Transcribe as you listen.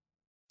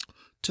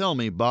Tell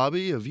me,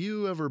 Bobby, have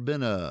you ever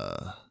been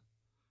a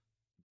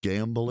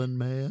gambling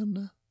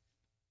man?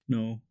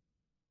 No.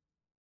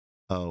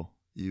 Oh,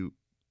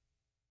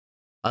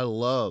 I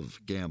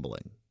love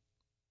gambling.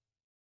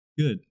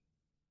 Good.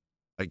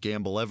 I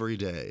gamble every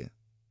day.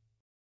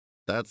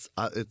 That's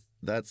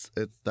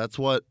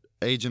what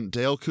Agent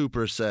Dale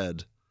Cooper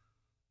said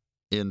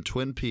in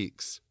Twin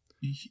Peaks.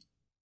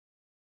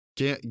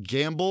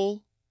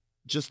 Gamble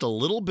just a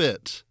little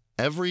bit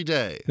every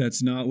day.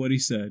 That's not what he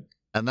said.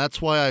 And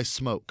that's why I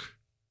smoke.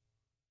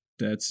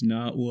 That's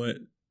not what...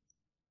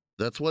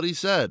 That's what he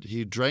said.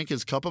 He drank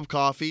his cup of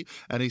coffee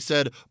and he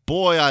said,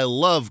 boy, I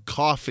love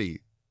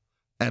coffee.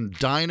 And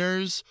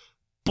diners,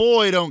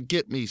 boy, don't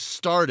get me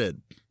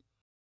started.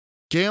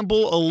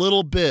 Gamble a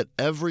little bit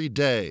every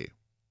day.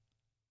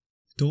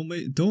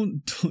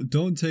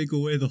 Don't take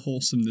away the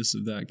wholesomeness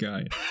of that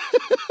guy.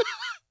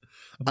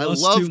 I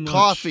love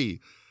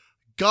coffee.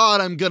 God,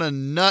 I'm gonna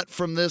nut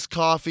from this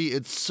coffee.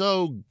 It's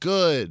so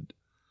good.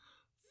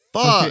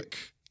 Fuck.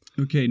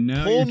 Okay,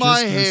 now pull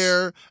my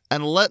hair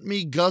and let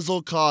me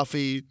guzzle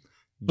coffee.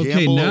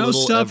 Okay, now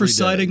stop every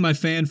reciting day. my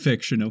fan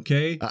fiction,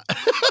 okay?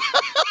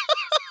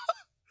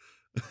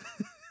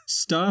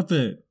 Stop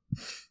it.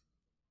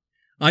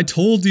 I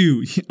told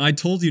you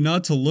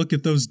not to look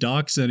at those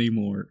docs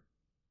anymore.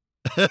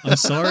 I'm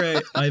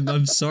sorry.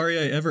 I'm sorry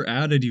I ever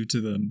added you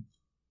to them.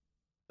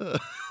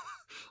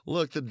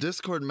 Look, the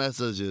Discord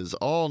messages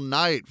all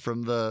night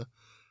from the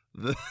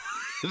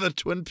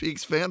Twin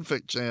Peaks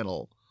fanfic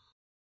channel.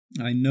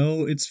 I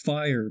know it's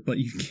fire, but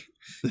you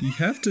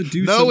have to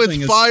do no, something.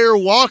 No, it's fire.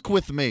 Walk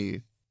with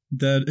me.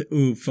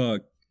 Ooh,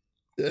 fuck.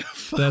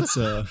 That's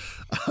I'm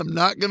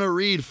not gonna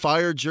read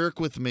Fire Jerk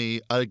with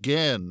me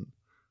again.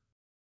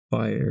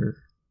 Fire.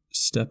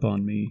 Step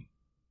on me.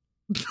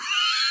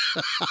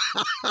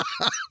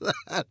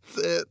 That's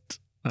it.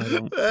 I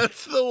don't.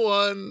 That's the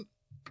one.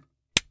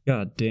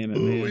 God damn it,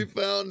 man. Ooh, we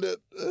found it.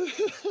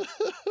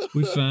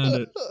 We found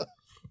it.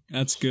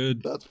 That's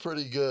good. That's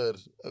pretty good,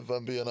 if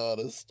I'm being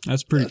honest.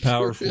 That's pretty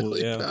powerful,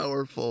 really yeah.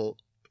 Powerful.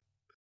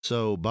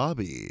 So,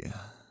 Bobby,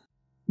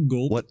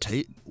 Gulp. what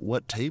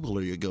table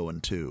are you going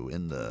to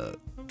in the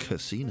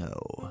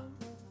casino?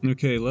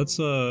 Okay, let's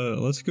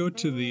go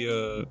to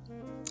the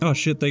oh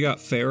shit, they got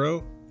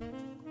Pharaoh.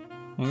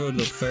 I'll go to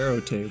the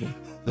Pharaoh table.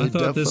 I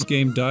thought this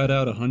game died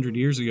out 100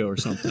 years ago or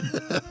something.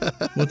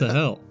 What the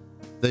hell?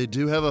 They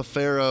do have a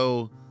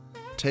Pharaoh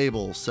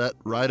table set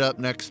right up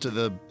next to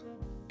the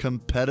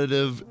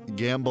competitive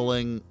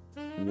gambling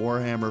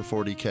Warhammer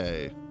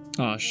 40K.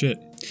 Aw, shit.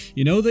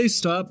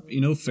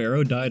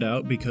 Pharaoh died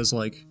out because,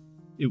 like,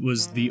 it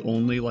was the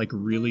only, like,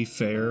 really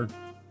fair,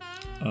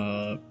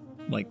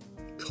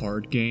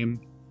 card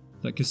game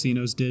that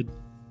casinos did.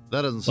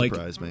 That doesn't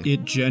surprise me.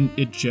 It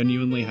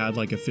genuinely had,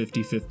 like, a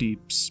 50-50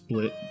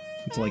 split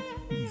with, like,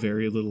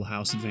 very little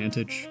house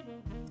advantage.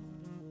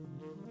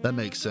 That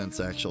makes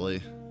sense,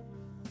 actually.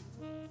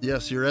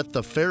 Yes, you're at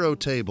the Pharaoh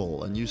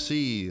table, and you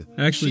see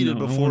seated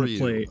before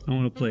you. I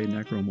want to play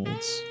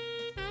Necromolds.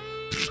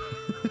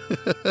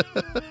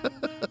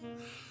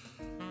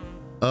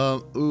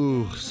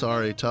 Ooh,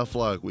 sorry, tough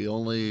luck. We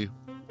only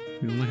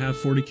have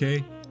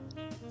 40K.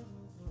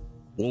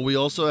 Well, we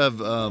also have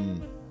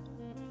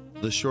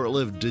the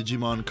short-lived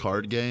Digimon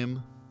card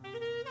game.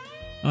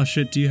 Oh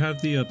shit! Do you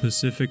have the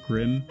Pacific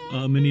Rim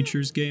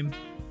miniatures game?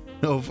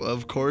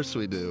 Of course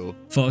we do.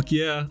 Fuck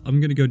yeah! I'm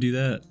gonna go do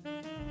that.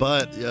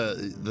 But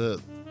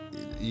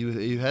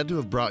you had to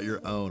have brought your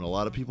own. A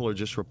lot of people are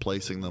just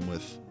replacing them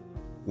with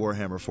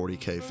Warhammer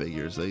 40K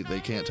figures. They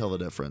can't tell the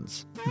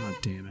difference. God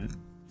damn it.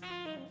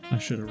 I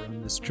should have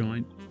run this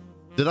joint.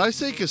 Did I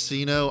say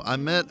casino? I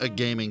meant a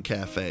gaming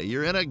cafe.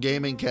 You're in a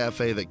gaming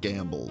cafe that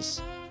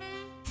gambles.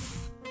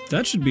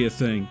 That should be a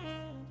thing.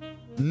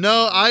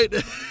 No,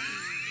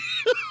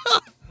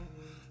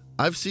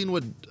 I've seen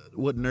what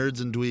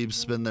nerds and dweebs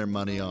spend their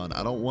money on.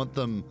 I don't want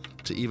them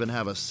to even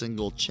have a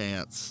single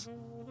chance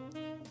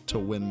to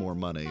win more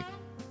money.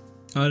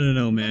 I don't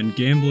know, man.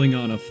 Gambling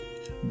on a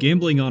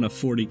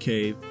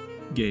 40K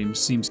game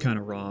seems kind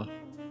of raw.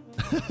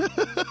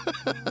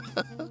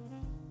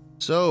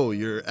 So,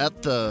 you're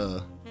at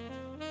the...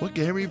 What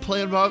game are you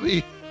playing,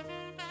 Bobby?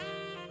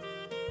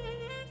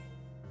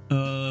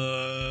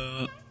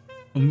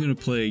 I'm gonna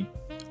play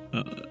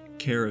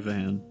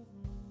Caravan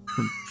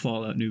from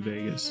Fallout New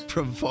Vegas.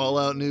 From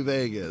Fallout New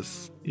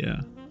Vegas.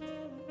 Yeah.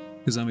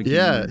 Because I'm a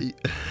gamer. Yeah.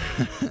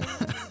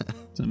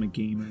 I'm a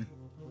gamer.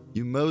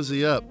 You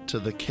mosey up to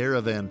the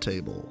caravan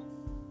table.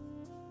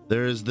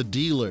 There is the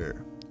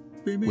dealer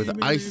with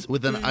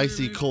an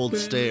icy cold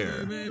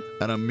stare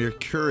and a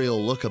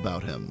mercurial look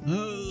about him. How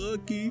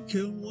lucky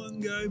can one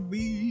guy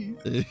be?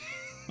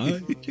 I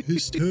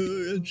kissed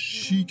her and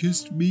she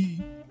kissed me.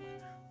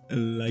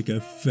 Like a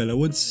fella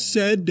once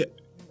said,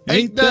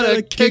 ain't that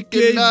a kick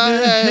in the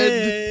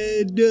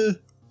head?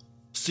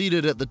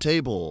 Seated at the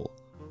table,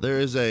 there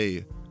is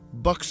a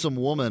buxom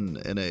woman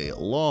in a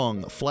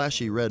long,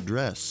 flashy red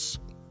dress.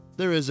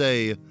 There is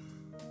a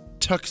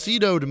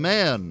tuxedoed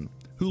man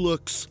who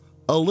looks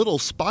a little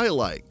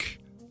spy-like.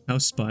 How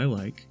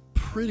spy-like?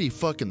 Pretty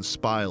fucking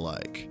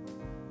spy-like.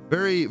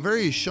 Very,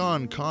 very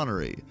Sean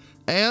Connery.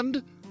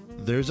 And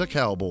there's a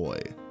cowboy.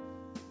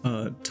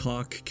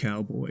 Talk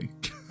cowboy.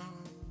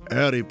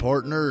 Howdy,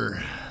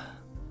 partner.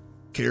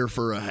 Care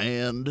for a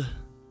hand?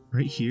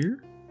 Right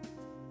here?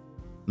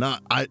 No,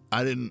 I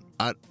don't.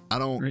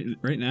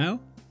 Right now?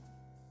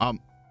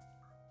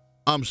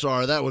 I'm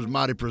sorry, that was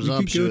mighty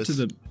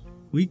presumptuous.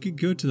 We could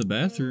go to the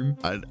bathroom.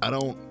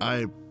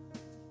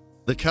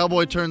 The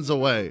cowboy turns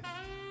away.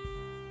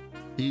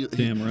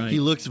 Damn right. He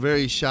looks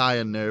very shy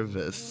and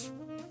nervous.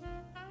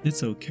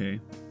 It's okay.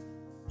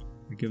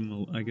 I give him a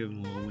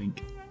little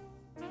wink.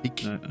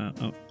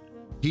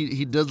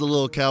 He does a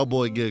little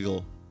cowboy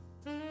giggle.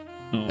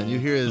 Oh, And you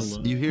hear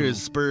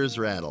his spurs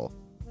rattle.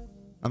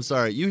 I'm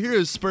sorry, you hear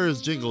his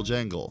spurs jingle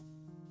jangle.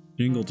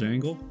 Jingle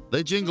jangle?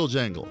 They jingle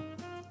jangle.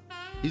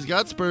 He's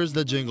got spurs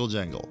that jingle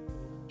jangle.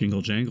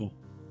 Jingle jangle.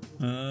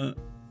 Alright,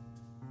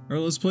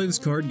 let's play this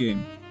card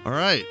game.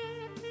 Alright.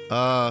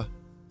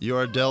 You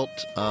are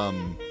dealt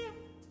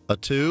a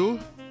 2.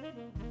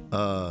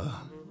 A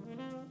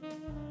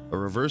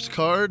reverse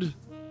card.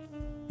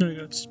 I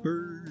got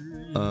spurs.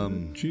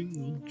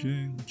 Jingle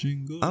jangle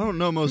jingle. I don't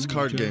know most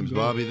card games,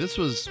 Bobby. This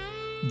was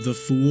The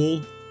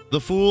Fool.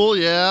 The Fool,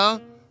 yeah.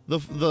 The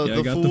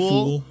I got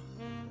Fool.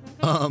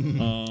 The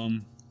Fool.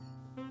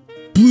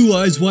 Blue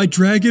Eyes White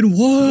Dragon.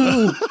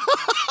 Whoa!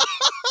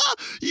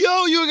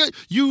 Yo,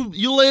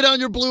 you lay down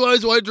your Blue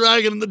Eyes White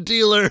Dragon and the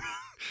dealer.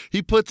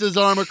 He puts his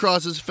arm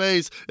across his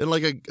face in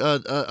like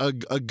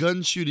a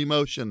gun shooting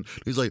motion.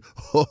 He's like,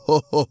 ho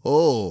ho ho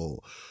ho!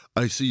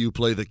 I see you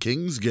play the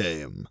King's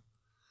game.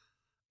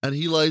 And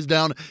he lays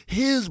down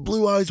his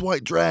Blue Eyes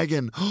White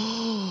Dragon.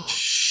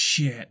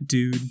 Shit,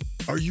 dude.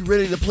 Are you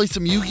ready to play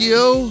some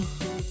Yu-Gi-Oh?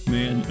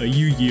 Man, a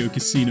Yu-Gi-Oh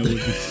casino would be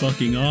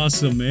fucking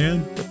awesome,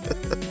 man.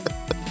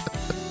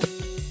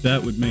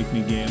 That would make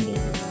me gamble.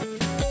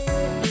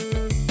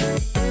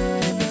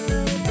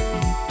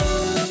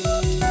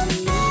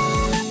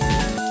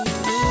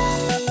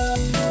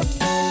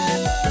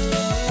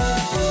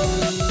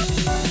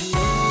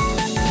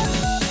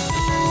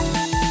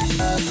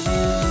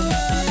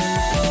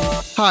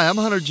 Hi, I'm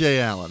Hunter J.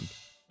 Allen.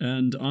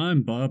 And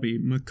I'm Bobby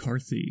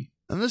McCarthy.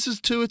 And this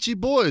is Two Itchy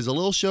Boys, a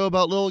little show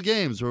about little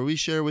games where we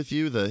share with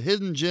you the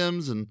hidden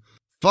gems and...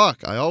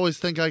 Fuck, I always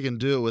think I can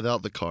do it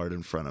without the card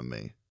in front of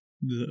me.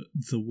 The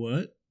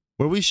what?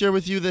 Where we share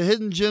with you the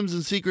hidden gems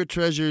and secret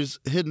treasures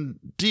hidden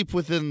deep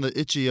within the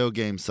Itch.io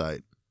game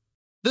site.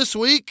 This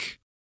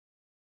week...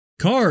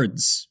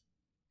 Cards!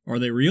 Are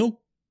they real?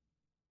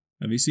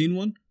 Have you seen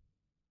one?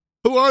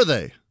 Who are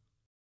they?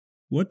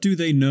 What do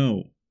they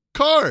know?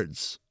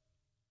 Cards!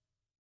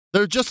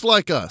 They're just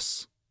like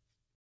us.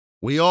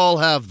 We all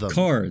have them.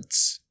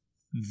 Cards.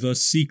 The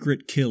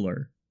secret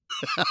killer.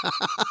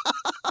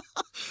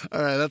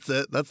 All right, that's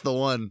it. That's the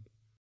one.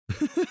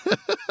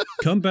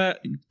 Come back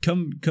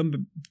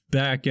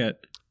at...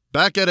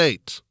 Back at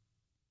 8.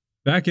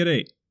 Back at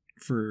 8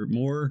 for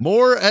more...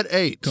 More at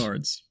 8.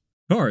 Cards.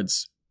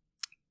 Cards.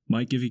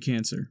 Might give you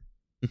cancer.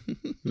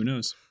 Who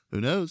knows?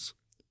 Who knows?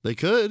 They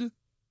could.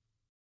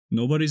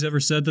 Nobody's ever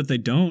said that they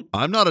don't.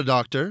 I'm not a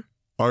doctor.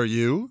 Are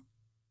you?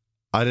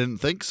 I didn't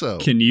think so.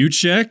 Can you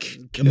check?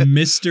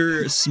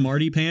 Mr.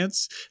 Smarty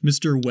Pants?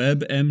 Mr.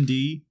 Web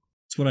MD?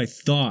 That's what I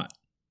thought.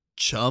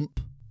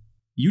 Chump.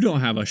 You don't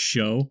have a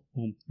show.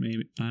 Well,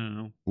 maybe. I don't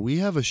know. We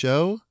have a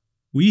show.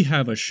 We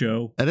have a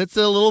show. And it's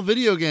a little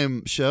video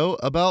game show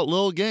about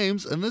little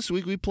games. And this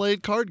week we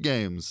played card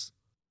games.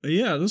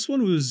 Yeah, this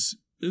one was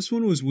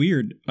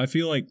weird. I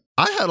feel like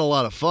I had a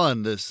lot of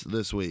fun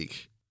this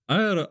week.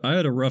 I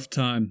had a rough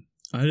time.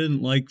 I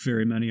didn't like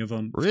very many of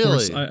them.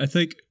 Really? Of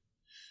course,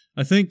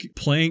 I think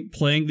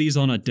playing these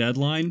on a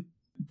deadline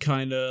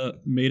kind of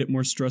made it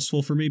more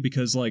stressful for me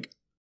because like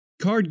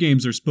card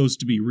games are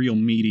supposed to be real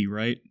meaty,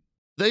 right?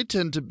 They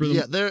tend to be.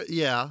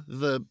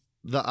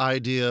 The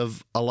idea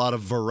of a lot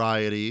of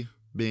variety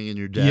being in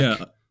your deck.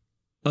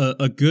 Yeah,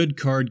 a good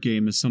card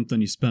game is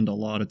something you spend a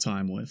lot of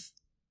time with.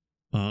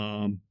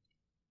 And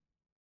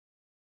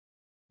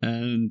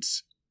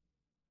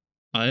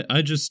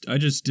I just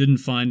didn't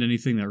find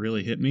anything that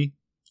really hit me.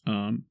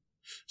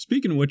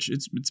 Speaking of which,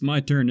 it's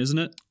my turn, isn't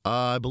it?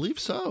 I believe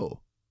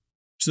so.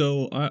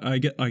 So I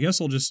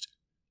guess I'll just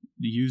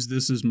use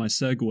this as my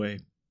segue.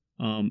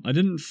 I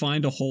didn't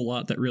find a whole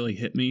lot that really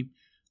hit me.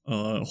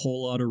 A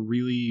whole lot of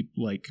really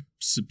like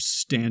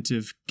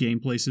substantive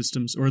gameplay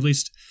systems, or at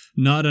least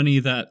not any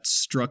that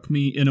struck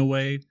me in a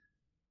way.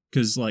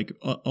 Because like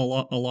a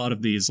lot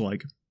of these,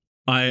 like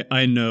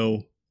I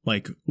know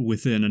like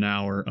within an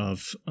hour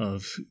of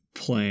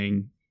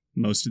playing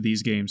most of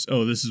these games,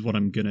 oh, this is what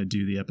I'm gonna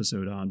do the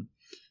episode on,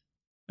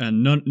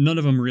 and none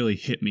of them really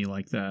hit me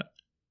like that.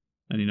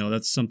 And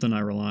that's something I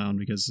rely on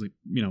because like,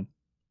 I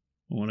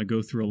want to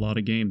go through a lot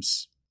of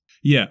games.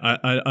 Yeah,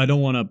 I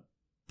don't want to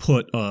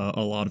put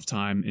a lot of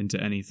time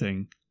into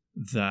anything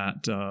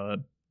that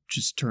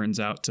just turns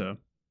out to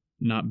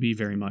not be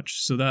very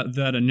much. So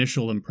that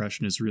initial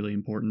impression is really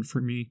important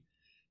for me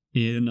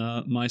in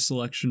my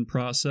selection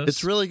process.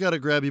 It's really got to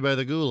grab you by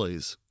the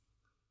ghoulies.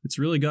 It's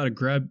really got to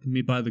grab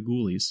me by the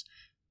ghoulies.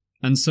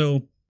 And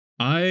so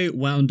I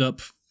wound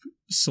up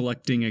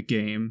selecting a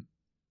game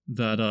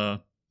that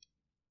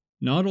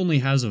not only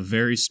has a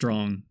very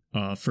strong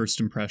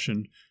first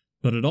impression,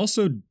 but it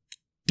also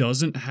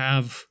doesn't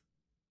have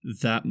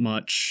that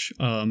much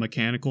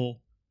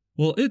mechanical.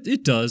 Well,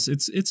 it does.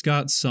 It's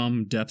got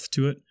some depth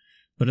to it,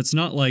 but it's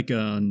not like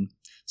a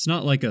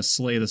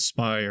Slay the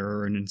Spire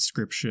or an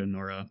Inscription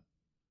or a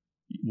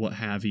what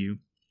have you.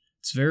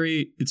 It's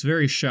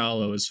very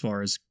shallow as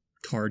far as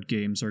card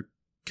games are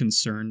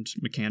concerned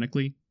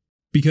mechanically,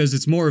 because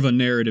it's more of a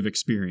narrative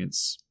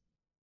experience.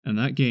 And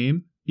that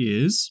game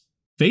is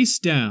Face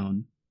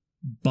Down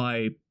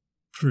by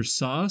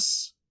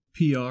Prsas,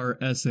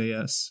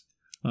 P-R-S-A-S.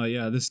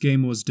 Yeah, this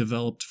game was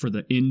developed for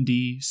the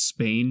Indie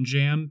Spain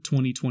Jam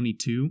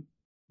 2022,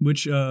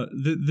 which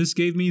this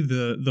gave me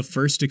the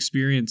first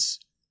experience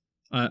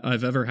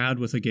I've ever had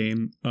with a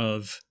game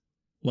of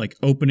like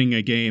opening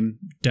a game,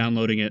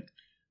 downloading it,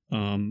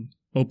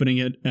 opening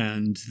it,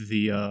 and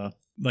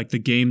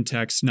the game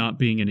text not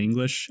being in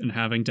English and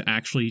having to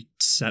actually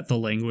set the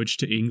language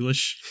to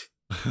English.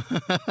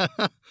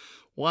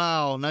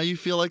 Wow, now you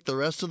feel like the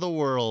rest of the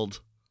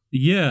world.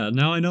 Yeah,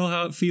 now I know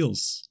how it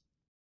feels.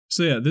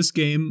 So yeah, this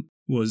game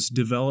was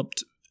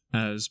developed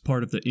as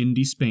part of the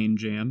Indie Spain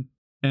Jam,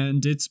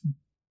 and it's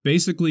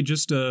basically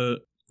just a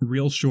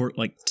real short,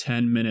 like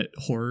 10-minute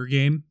horror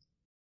game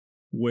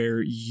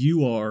where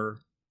you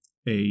are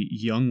a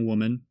young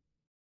woman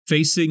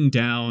facing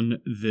down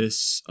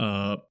this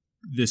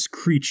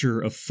creature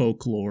of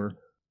folklore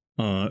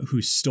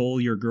who stole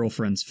your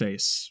girlfriend's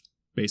face,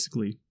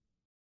 basically.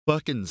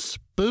 Fucking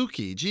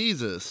spooky,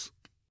 Jesus.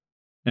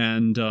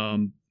 And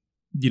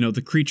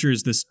the creature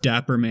is this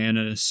dapper man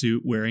in a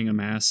suit wearing a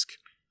mask,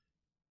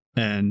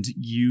 and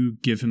you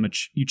give him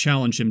you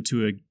challenge him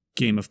to a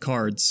game of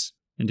cards,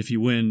 and if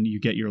you win, you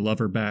get your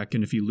lover back,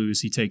 and if you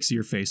lose, he takes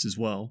your face as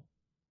well.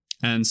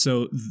 And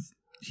so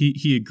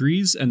he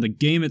agrees, and the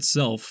game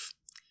itself,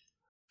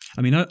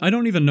 I mean, I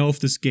don't even know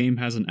if this game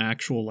has an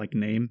actual, like,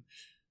 name,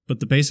 but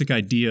the basic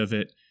idea of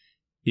it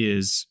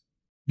is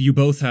you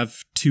both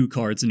have 2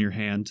 cards in your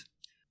hand,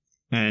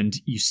 and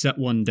you set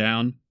one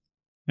down,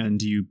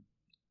 and you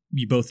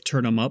both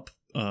turn them up.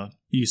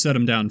 You set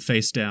them down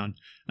face down,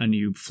 and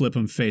you flip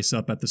them face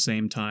up at the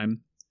same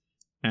time,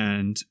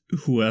 and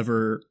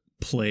whoever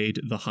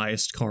played the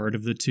highest card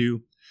of the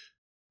 2...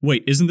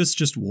 Wait, isn't this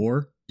just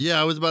War?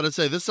 Yeah, I was about to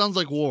say, this sounds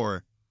like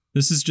War.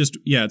 This is just,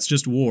 yeah, it's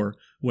just War,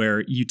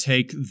 where you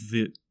take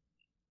the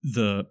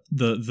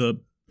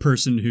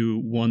person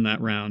who won that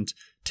round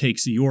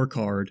takes your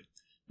card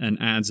and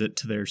adds it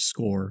to their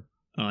score,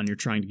 and you're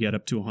trying to get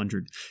up to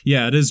 100.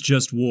 Yeah, it is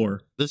just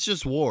War. It's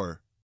just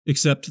War.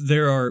 Except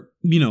there are,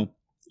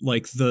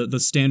 like the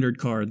standard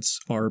cards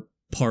are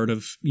part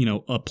of,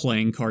 a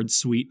playing card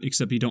suite,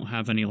 except you don't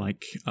have any,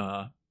 like,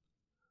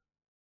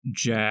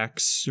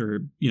 jacks or,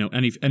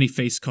 any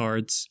face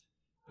cards.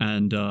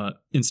 And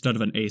instead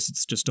of an ace,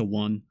 it's just a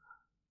 1.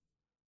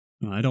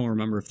 I don't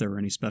remember if there were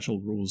any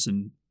special rules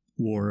in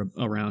War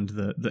around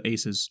the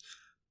aces.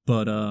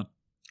 But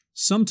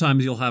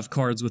sometimes you'll have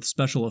cards with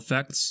special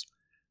effects.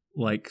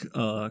 Like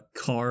a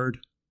card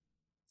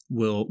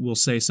will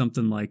say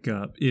something like,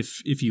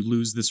 if you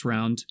lose this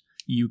round,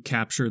 you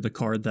capture the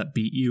card that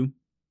beat you.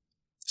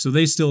 So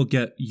they still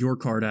get your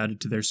card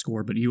added to their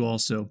score, but you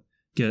also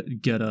get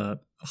a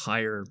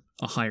higher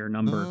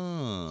number.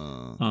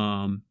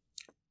 Oh.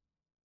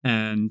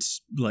 And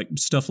like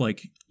stuff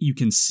like you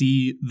can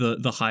see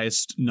the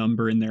highest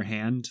number in their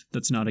hand.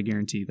 That's not a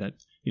guarantee that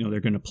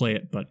they're going to play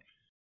it, but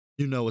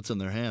you know what's in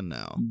their hand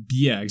now.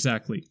 Yeah,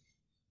 exactly.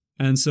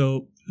 And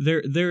so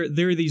there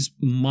are these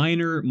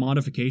minor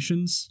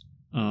modifications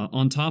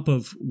on top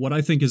of what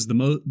I think is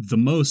the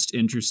most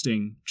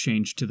interesting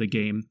change to the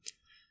game.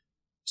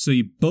 So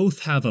you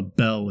both have a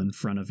bell in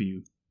front of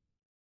you,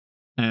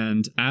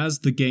 and as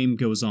the game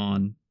goes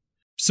on.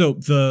 So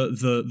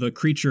the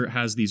creature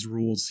has these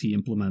rules he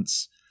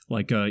implements,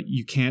 like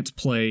you can't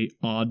play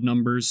odd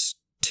numbers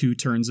 2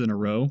 turns in a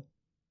row,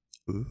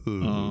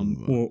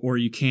 or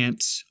you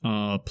can't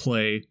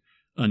play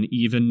an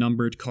even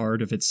numbered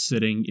card if it's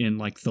sitting in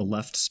like the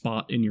left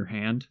spot in your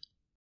hand.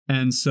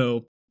 And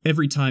so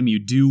every time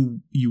you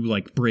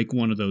like break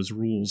one of those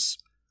rules,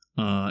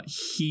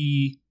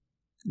 he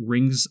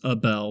rings a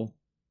bell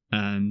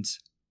and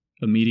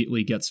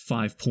immediately gets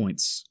 5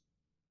 points.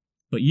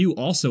 But you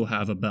also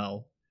have a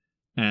bell.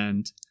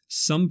 And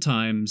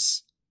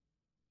sometimes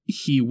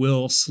he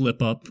will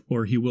slip up,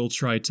 or he will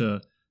try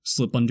to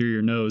slip under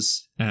your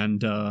nose,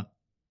 and you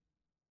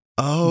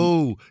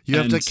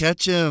have to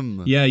catch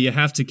him. Yeah, you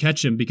have to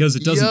catch him because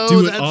it doesn't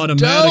do it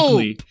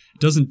automatically. Dope.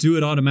 It doesn't do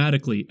it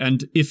automatically.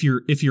 And if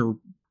you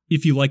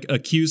like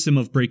accuse him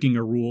of breaking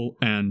a rule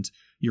and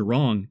you're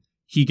wrong,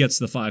 he gets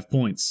the 5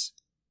 points.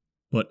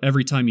 But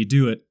every time you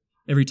do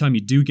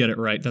get it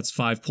right, that's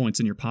 5 points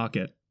in your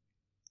pocket.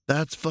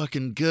 That's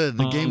fucking good.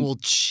 The game will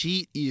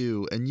cheat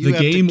you, and you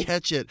have to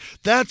catch it.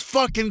 That's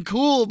fucking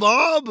cool,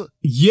 Bob!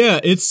 Yeah,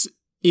 it's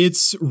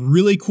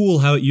really cool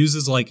how it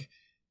uses, like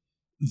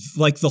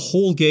the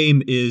whole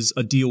game is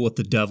a deal with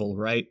the devil,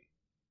 right?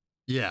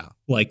 Yeah.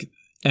 Like,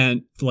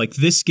 And like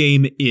this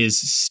game is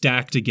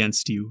stacked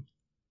against you.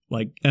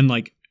 Like, and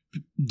like,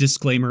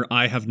 disclaimer,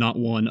 I have not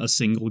won a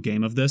single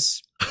game of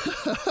this.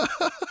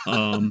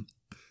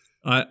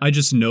 I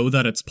just know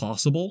that it's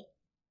possible.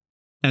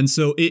 And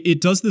so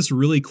it does this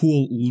really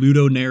cool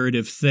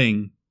ludonarrative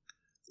thing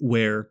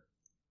where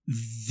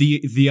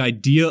the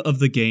idea of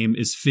the game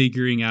is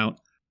figuring out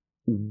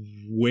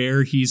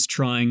where he's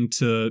trying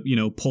to, you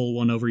know, pull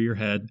one over your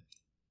head,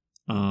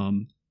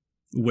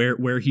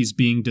 where he's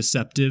being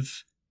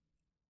deceptive,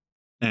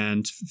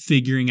 and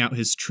figuring out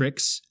his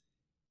tricks.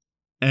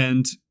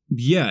 And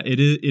yeah, it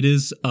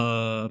is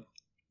a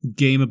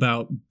game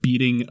about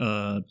beating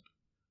a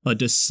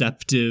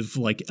deceptive,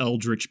 like,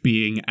 eldritch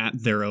being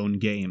at their own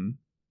game.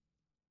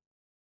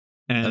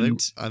 And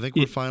I think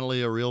we're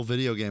finally a real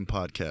video game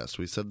podcast.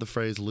 We said the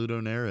phrase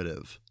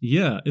ludonarrative.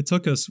 Yeah, it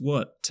took us,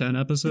 10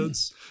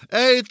 episodes?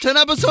 Hey, 10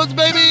 episodes,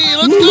 baby!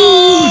 Let's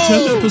go!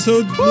 10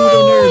 episodes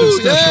ludonarrative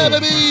special. Yeah,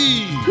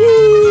 baby!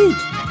 Woo!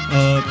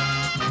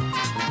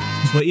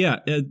 But yeah,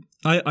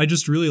 I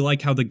just really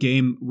like how the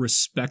game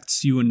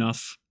respects you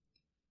enough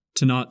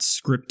to not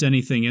script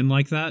anything in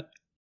like that.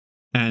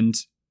 And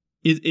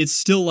it's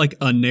still like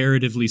a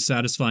narratively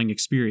satisfying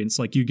experience.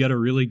 Like, you get a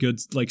really good,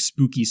 like,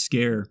 spooky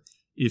scare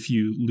if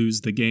you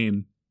lose the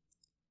game,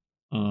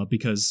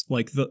 because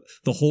like the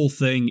whole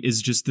thing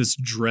is just this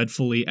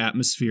dreadfully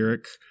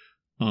atmospheric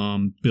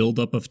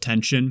buildup of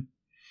tension,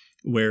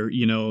 where,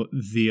 you know,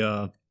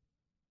 the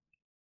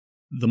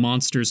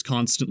monster's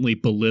constantly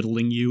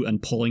belittling you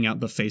and pulling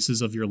out the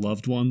faces of your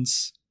loved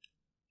ones,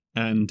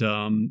 and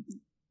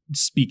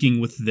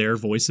speaking with their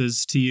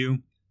voices to you.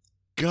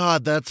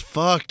 God, that's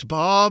fucked,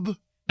 Bob.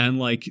 And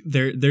like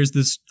there's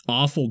this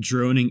awful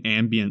droning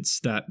ambience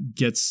that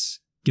gets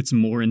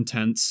more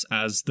intense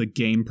as the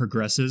game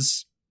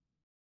progresses.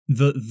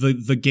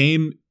 The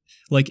game,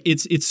 like,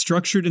 it's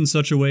structured in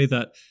such a way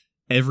that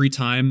every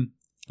time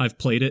I've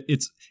played it,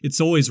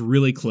 it's always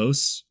really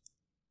close.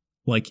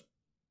 Like,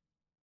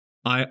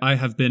 I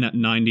have been at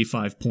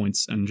 95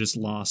 points and just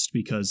lost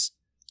because,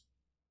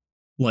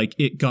 like,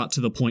 it got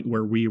to the point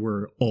where we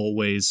were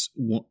always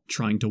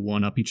trying to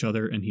one-up each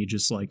other, and he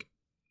just, like,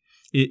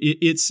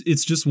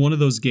 it's just one of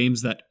those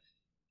games that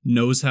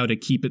knows how to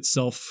keep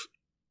itself,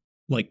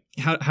 like,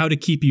 how to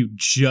keep you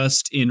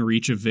just in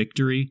reach of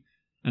victory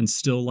and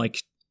still,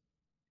 like,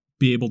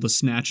 be able to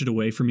snatch it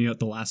away from you at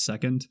the last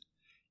second.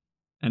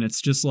 And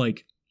it's just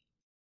like,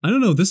 I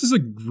don't know, this is a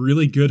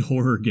really good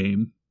horror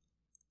game.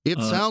 It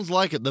sounds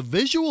like it. The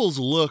visuals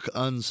look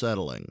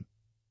unsettling.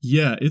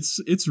 Yeah,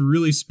 it's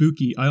really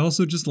spooky. I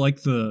also just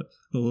like the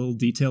little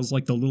details,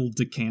 like the little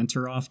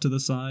decanter off to the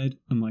side,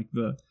 and like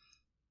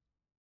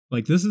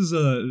this is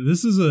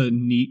a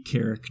neat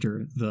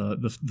character,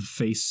 the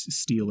face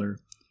stealer.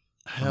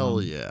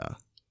 Hell yeah.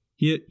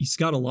 He's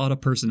got a lot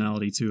of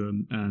personality to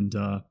him, and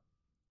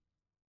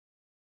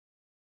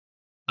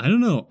I don't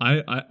know.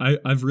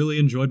 I've really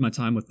enjoyed my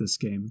time with this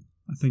game.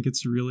 I think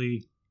it's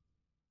really,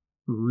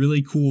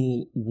 really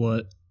cool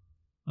what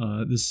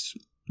this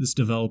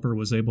developer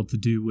was able to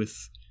do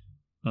with,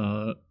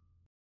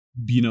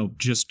 you know,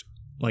 just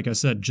like I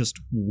said, just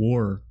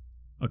War,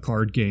 a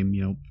card game,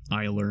 you know,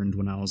 I learned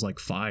when I was like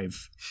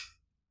 5.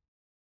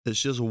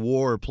 It's just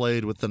War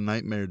played with the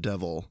Nightmare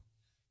Devil.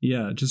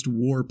 Yeah, just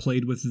War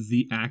played with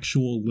the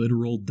actual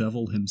literal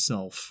devil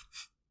himself.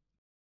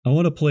 I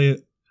want to play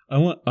it. I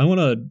want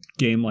a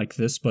game like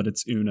this, but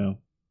it's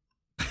Uno.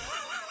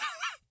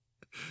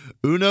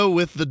 Uno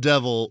with the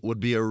devil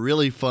would be a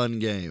really fun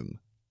game.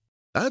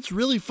 That's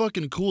really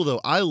fucking cool, though.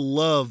 I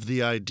love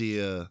the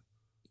idea,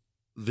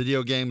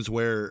 video games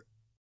where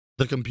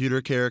the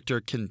computer character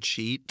can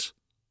cheat.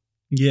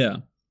 Yeah.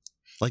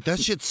 Like,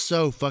 that shit's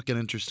so fucking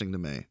interesting to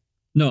me.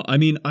 No, I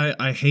mean,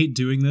 I hate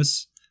doing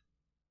this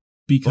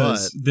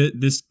because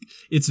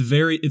it's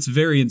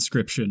very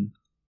Inscription.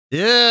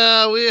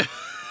 Yeah,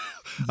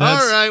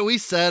 all right, we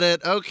said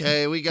it.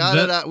 Okay, we got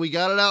it out. We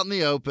got it out in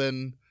the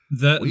open.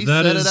 We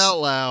said it out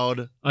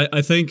loud.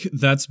 I think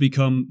that's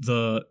become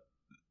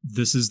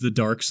this is the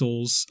Dark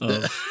Souls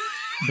of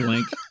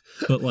blank.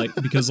 But like,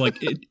 because like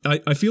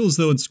I feel as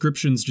though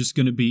Inscription's just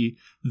going to be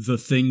the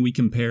thing we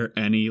compare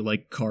any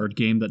like card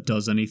game that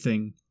does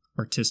anything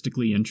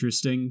artistically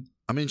interesting.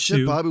 I mean,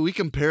 shit, Bobby, we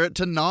compare it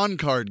to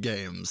non-card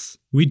games.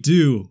 We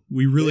do.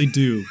 We really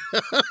do.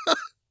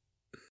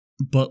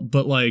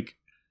 But like,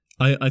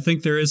 I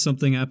think there is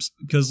something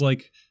because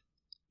like,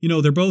 you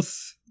know, they're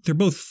both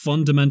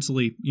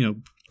fundamentally, you know,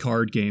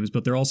 card games,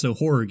 but they're also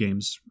horror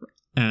games,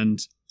 and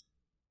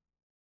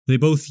they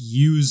both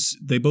use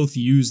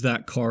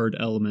that card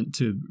element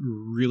to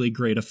really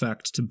great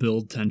effect to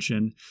build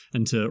tension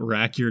and to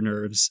rack your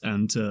nerves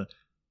and to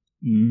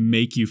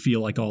make you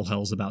feel like all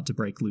hell's about to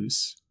break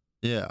loose.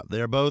 Yeah,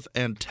 they're both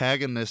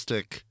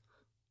antagonistic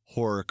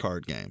horror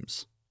card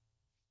games.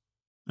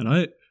 And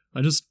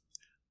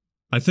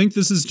I think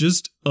this is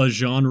just a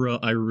genre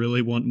I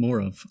really want more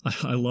of.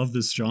 I love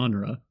this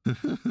genre.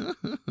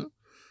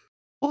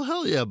 Well,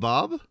 hell yeah,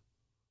 Bob.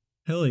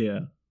 Hell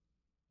yeah.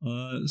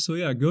 So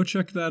yeah, go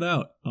check that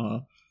out.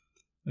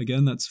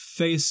 Again, that's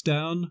Face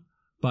Down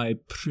by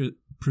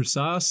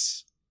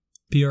Prasas,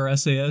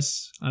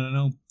 PRSAS, I don't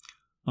know.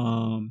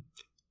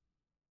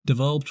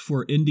 Developed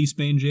for Indie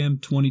Spain Jam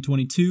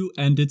 2022,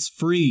 and it's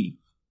free.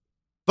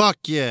 Fuck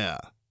yeah.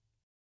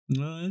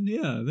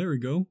 Yeah, there we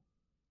go.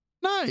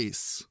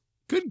 Nice.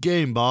 Good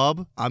game,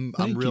 Bob. I'm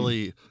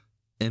really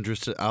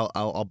interested.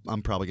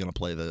 I'm probably gonna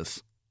play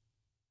this.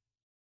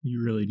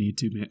 You really need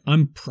to, man.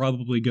 I'm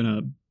probably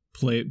gonna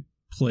play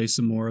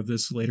some more of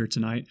this later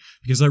tonight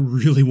because I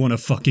really want to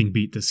fucking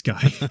beat this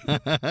guy.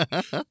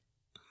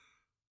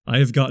 I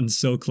have gotten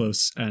so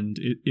close, and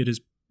it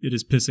is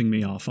pissing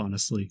me off,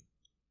 honestly.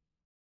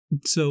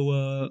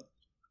 So,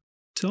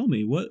 tell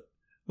me, what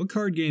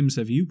card games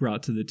have you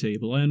brought to the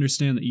table? I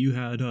understand that you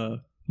had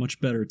a much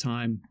better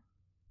time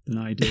than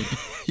I did.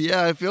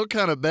 Yeah, I feel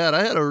kind of bad.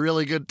 I had a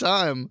really good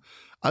time.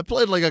 I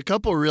played like a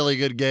couple really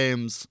good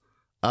games,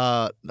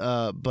 but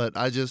I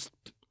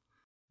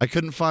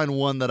couldn't find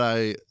one that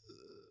I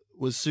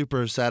was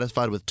super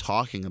satisfied with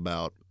talking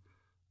about.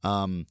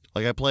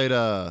 Like I played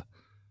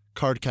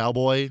Card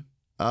Cowboy,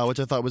 which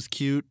I thought was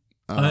cute.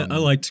 I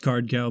liked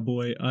Card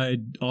Cowboy. I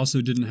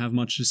also didn't have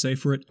much to say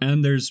for it,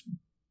 and there's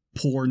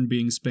porn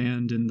being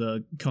spammed in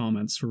the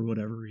comments for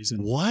whatever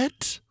reason.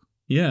 What?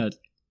 Yeah.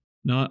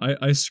 No,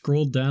 I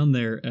scrolled down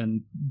there,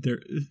 and there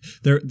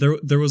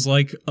was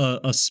like a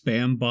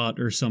spam bot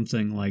or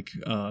something, like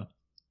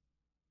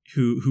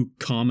who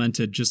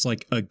commented just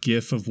like a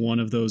gif of one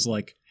of those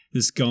like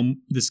this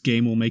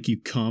game will make you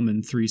come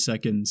in 3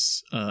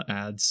 seconds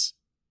ads.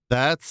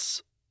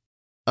 That's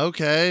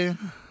okay.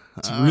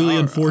 It's really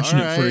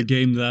unfortunate for a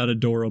game that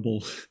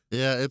adorable.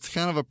 Yeah, it's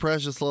kind of a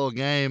precious little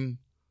game.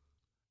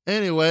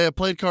 Anyway, I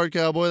played Card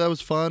Cowboy. That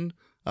was fun,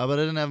 but I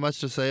didn't have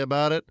much to say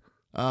about it.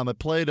 I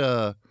played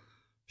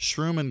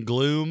Shroom and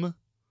Gloom,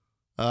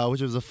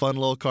 which was a fun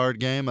little card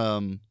game.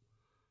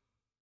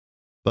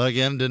 But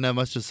again, didn't have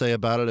much to say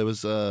about it. It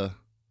was a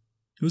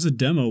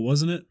demo,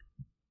 wasn't it?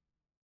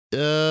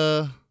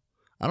 I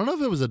don't know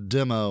if it was a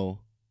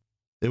demo.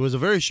 It was a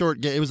very short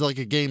game. It was like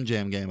a game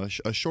jam game,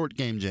 a short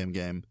game jam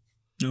game.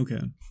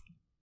 Okay.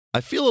 I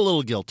feel a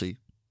little guilty.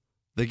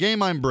 The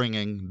game I'm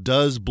bringing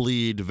does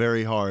bleed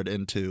very hard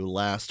into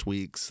last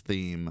week's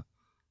theme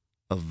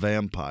of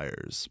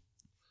vampires.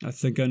 I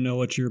think I know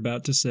what you're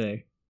about to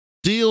say.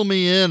 Deal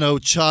me in, O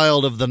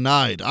child of the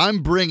night.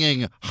 I'm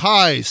bringing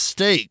High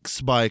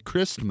Stakes by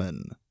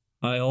Christman.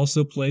 I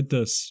also played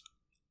this.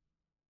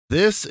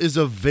 This is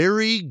a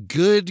very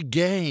good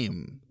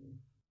game.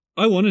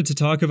 I wanted to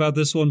talk about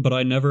this one, but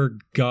I never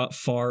got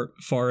far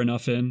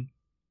enough in.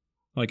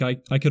 Like, I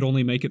could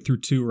only make it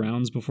through 2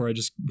 rounds before I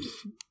just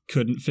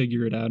couldn't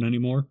figure it out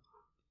anymore.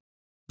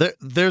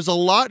 There's a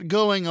lot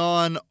going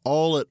on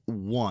all at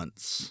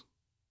once.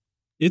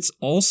 It's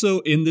also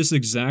in this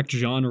exact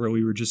genre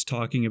we were just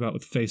talking about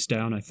with Face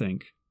Down, I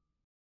think.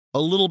 A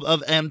little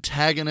of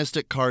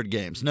antagonistic card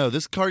games. No,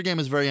 this card game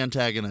is very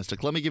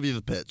antagonistic. Let me give you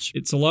the pitch.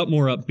 It's a lot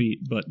more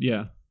upbeat, but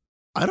yeah.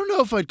 I don't know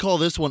if I'd call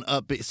this one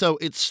upbeat. So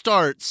it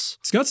starts...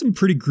 It's got some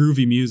pretty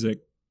groovy music.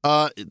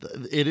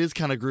 It is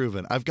kind of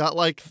grooving. I've got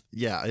like...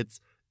 Yeah,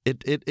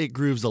 it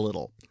grooves a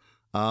little.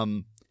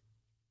 The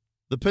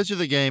pitch of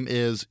the game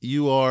is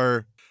you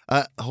are...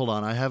 hold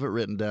on, I have it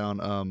written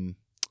down.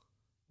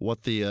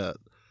 What the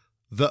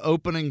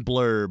opening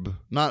blurb,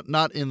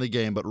 not in the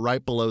game, but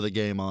right below the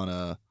game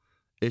on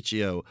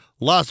Itch.io.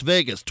 Las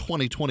Vegas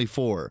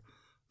 2024.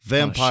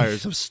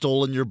 Vampires have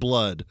stolen your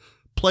blood.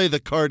 Play the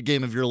card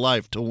game of your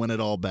life to win it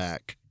all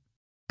back.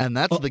 And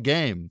that's the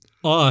game.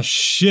 Oh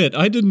shit!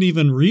 I didn't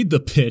even read the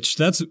pitch.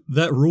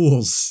 That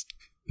rules.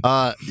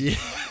 Yeah.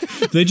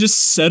 They just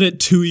set it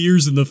 2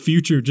 years in the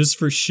future just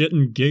for shit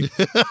and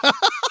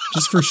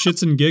just for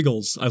shits and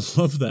giggles. I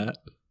love that.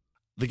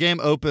 The game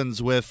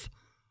opens with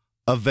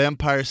a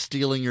vampire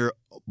stealing your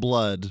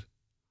blood,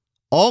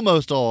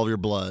 almost all of your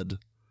blood,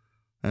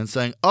 and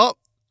saying, "Oh,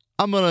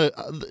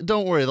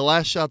 don't worry, the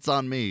last shot's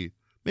on me.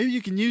 Maybe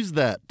you can use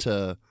that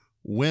to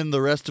win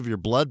the rest of your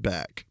blood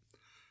back."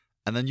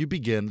 And then you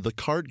begin the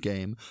card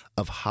game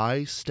of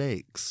High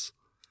Stakes.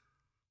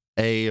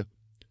 A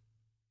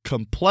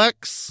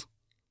complex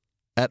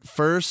at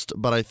first,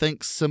 but I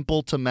think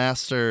simple to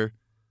master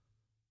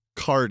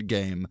card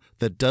game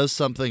that does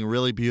something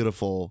really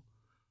beautiful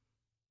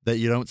that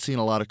you don't see in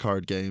a lot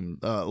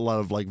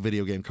of like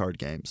video game card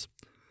games.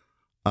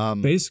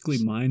 Basically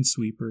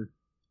Minesweeper.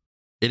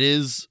 It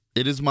is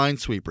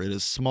Minesweeper. It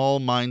is small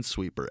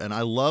Minesweeper. And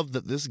I love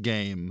that this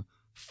game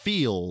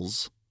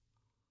feels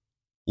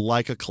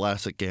like a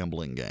classic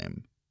gambling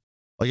game.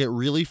 Like it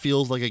really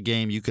feels like a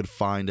game you could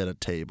find at a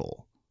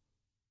table.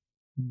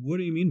 What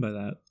do you mean by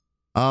that?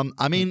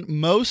 I mean,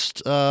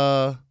 most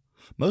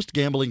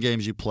gambling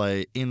games you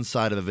play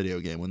inside of a video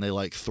game when they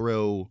like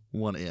throw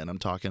one in. I'm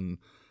talking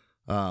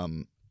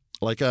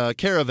like a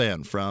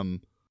Caravan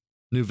from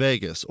New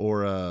Vegas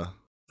or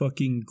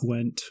fucking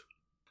Gwent.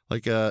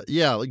 Like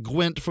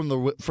Gwent from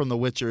the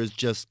Witcher is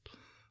just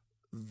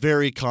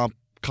very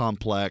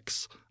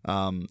complex.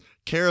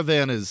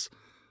 Caravan is,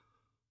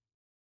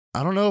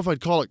 I don't know if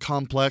I'd call it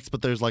complex,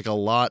 but there's like a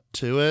lot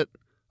to it.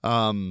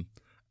 And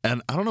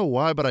I don't know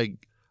why, but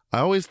I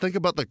always think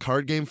about the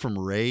card game from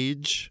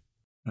Rage.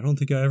 I don't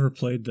think I ever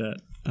played that.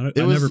 I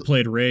never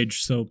played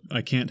Rage, so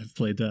I can't have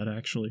played that,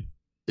 actually.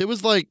 It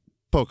was like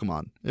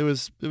Pokemon. It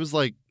was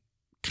like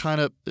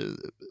kind of...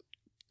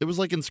 It was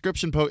like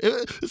Inscription.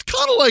 It's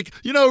kind of like,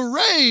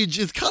 Rage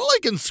is kind of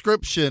like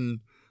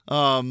Inscription.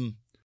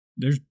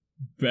 There's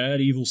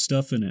bad, evil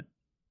stuff in it.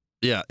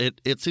 Yeah,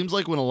 it seems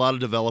like when a lot of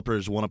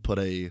developers want to put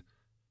a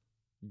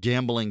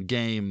gambling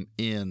game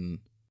in,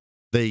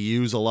 they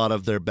use a lot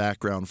of their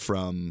background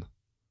from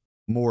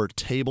more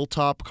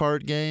tabletop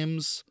card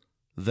games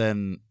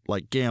than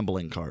like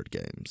gambling card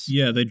games.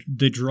 Yeah,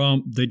 they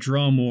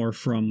draw more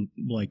from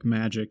like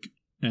Magic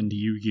and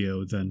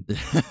Yu-Gi-Oh than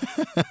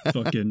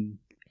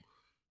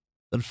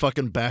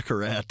fucking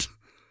Baccarat.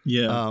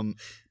 Yeah.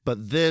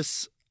 But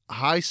this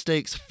high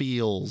stakes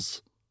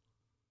feels,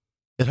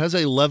 it has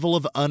a level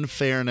of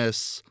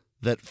unfairness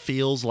that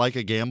feels like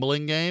a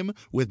gambling game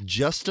with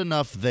just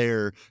enough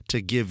there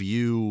to give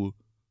you,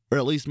 or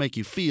at least make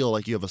you feel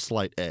like you have a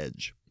slight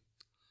edge.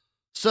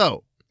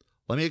 So,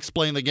 let me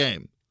explain the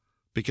game,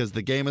 because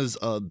the game is,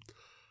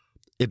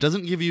 it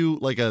doesn't give you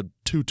like a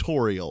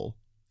tutorial.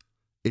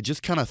 It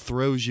just kind of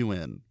throws you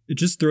in. It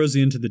just throws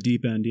you into the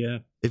deep end, yeah.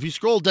 If you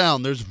scroll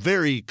down, there's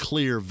very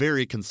clear,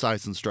 very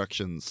concise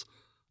instructions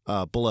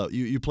below.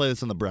 You play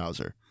this in the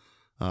browser.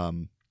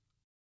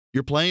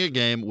 You're playing a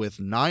game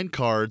with 9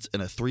 cards in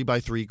a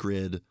 3x3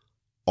 grid,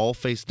 all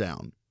face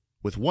down,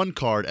 with 1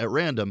 card at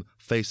random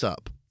face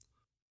up.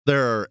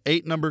 There are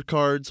 8 numbered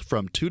cards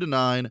from 2 to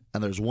 9,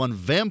 and there's 1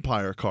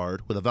 vampire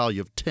card with a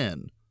value of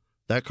 10.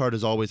 That card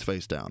is always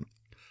face down.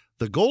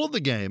 The goal of the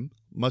game,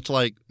 much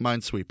like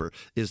Minesweeper,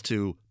 is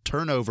to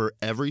turn over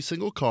every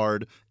single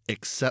card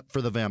except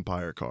for the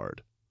vampire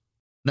card.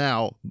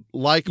 Now,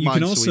 like Minesweeper... You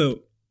can also...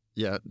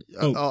 Yeah.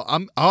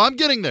 I'm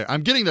getting there.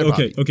 I'm getting there,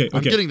 Bobby. Okay.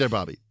 I'm getting there,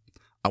 Bobby.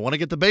 I want to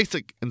get the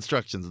basic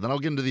instructions, and then I'll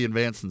get into the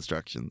advanced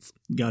instructions.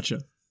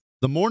 Gotcha.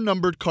 The more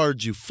numbered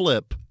cards you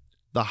flip,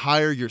 the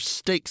higher your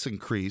stakes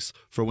increase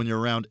for when your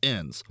round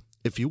ends.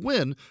 If you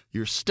win,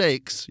 your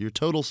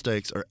total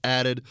stakes, are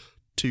added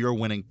to your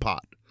winning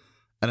pot.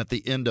 And at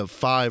the end of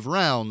 5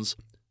 rounds,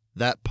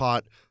 that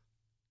pot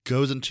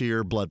goes into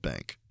your blood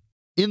bank.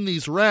 In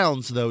these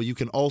rounds, though, you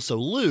can also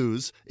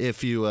lose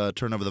if you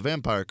turn over the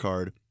vampire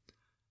card,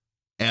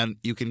 and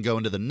you can go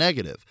into the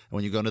negative. And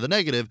when you go into the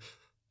negative,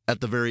 at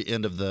the very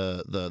end of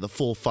the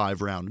full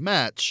 5-round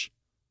match,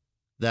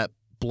 that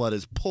blood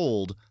is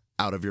pulled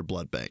out of your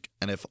blood bank.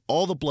 And if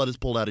all the blood is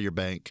pulled out of your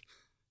bank,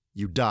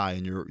 you die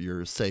and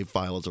your save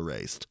file is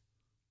erased.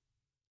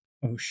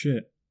 Oh,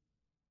 shit.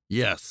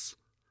 Yes.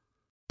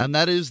 And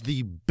that is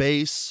the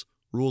base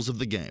rules of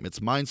the game. It's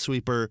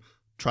Minesweeper.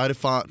 Try to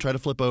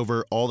flip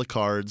over all the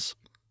cards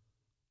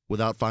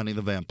without finding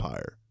the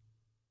vampire.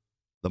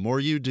 The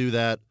more you do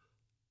that,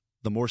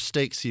 the more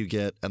stakes you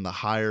get and the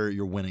higher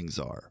your winnings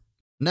are.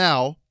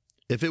 Now,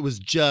 if it was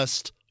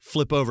just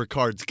flip over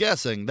cards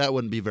guessing, that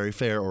wouldn't be very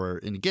fair or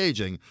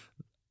engaging.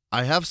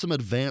 I have some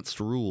advanced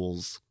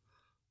rules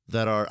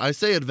that are, I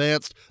say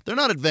advanced, they're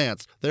not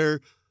advanced. They're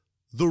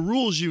the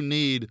rules you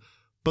need,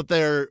 but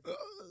they're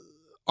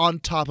on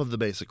top of the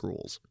basic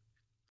rules.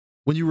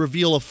 When you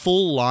reveal a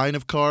full line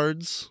of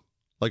cards,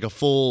 like a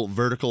full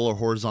vertical or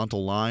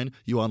horizontal line,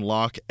 you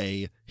unlock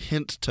a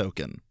hint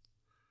token.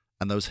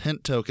 And those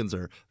hint tokens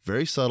are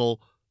very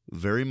subtle,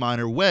 very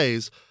minor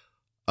ways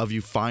of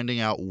you finding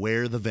out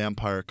where the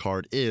vampire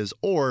card is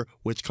or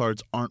which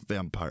cards aren't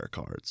vampire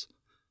cards.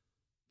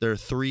 There are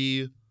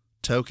 3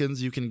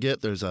 tokens you can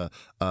get. There's a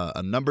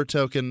number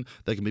token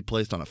that can be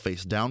placed on a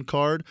face-down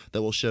card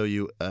that will show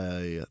you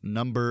a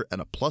number and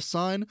a plus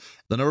sign.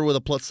 The number with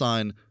a plus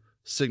sign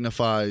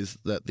signifies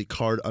that the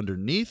card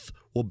underneath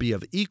will be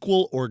of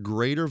equal or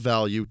greater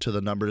value to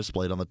the number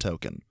displayed on the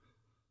token.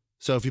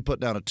 So if you put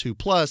down a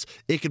 2+,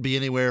 it could be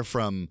anywhere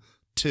from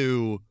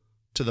 2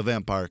 to the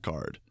vampire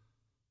card.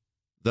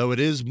 Though it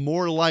is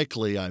more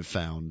likely, I've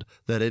found,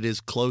 that it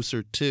is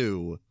closer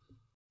to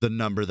the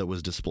number that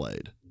was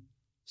displayed.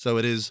 So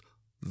it is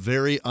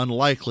very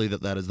unlikely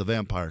that that is the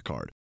vampire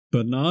card.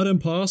 But not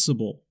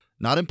impossible.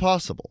 Not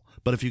impossible.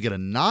 But if you get a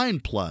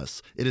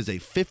 9+, it is a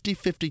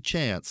 50-50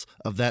 chance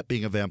of that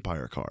being a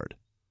vampire card.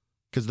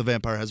 Because the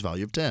vampire has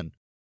value of 10.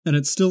 And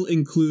it still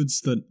includes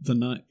the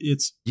 9.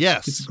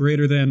 Yes. It's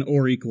greater than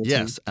or equal to.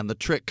 Yes, and the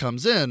trick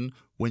comes in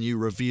when you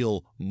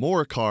reveal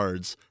more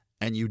cards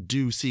and you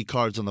do see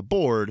cards on the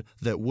board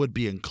that would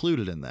be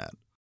included in that.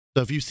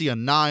 So if you see a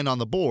 9 on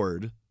the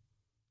board,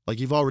 like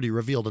you've already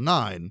revealed a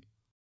 9,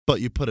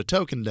 but you put a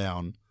token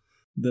down,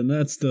 then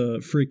that's the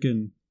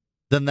freaking...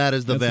 Then that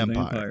is the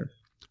vampire.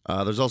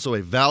 There's also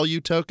a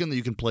value token that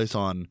you can place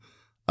on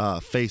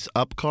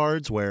face-up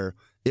cards where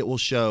it will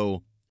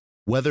show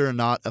whether or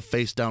not a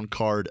face-down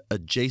card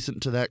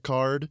adjacent to that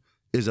card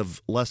is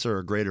of lesser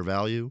or greater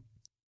value.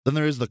 Then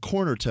there is the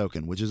corner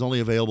token, which is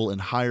only available in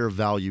higher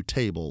value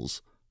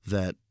tables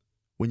that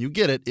when you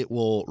get it, it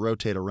will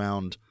rotate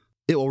around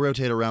the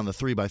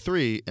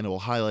 3x3 and it will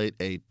highlight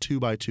a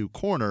 2x2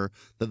 corner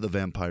that the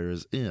vampire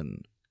is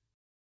in.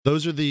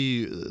 Those are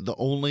the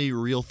only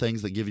real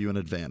things that give you an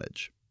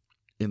advantage.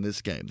 in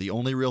this game. The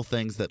only real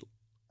things that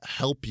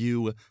help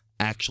you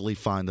actually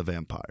find the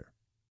vampire.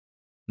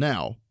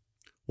 Now,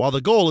 while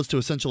the goal is to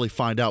essentially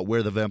find out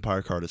where the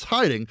vampire card is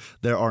hiding,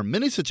 there are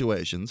many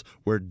situations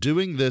where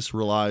doing this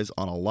relies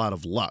on a lot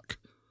of luck.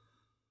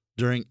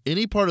 During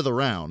any part of the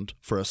round,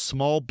 for a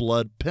small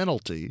blood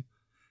penalty,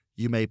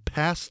 you may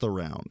pass the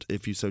round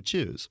if you so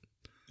choose.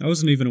 I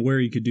wasn't even aware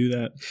you could do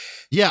that.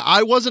 Yeah,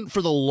 I wasn't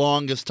for the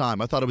longest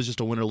time. I thought it was just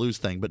a win or lose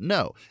thing. But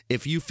no,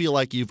 if you feel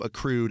like you've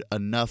accrued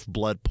enough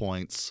blood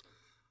points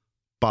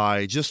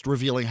by just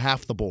revealing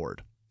half the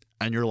board,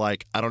 and you're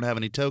like, I don't have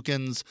any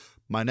tokens,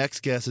 my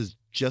next guess is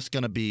just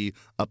going to be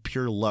a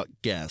pure luck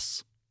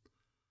guess.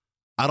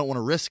 I don't want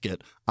to risk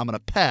it. I'm going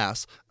to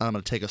pass, and I'm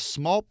going to take a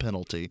small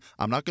penalty.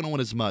 I'm not going to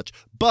win as much,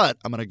 but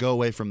I'm going to go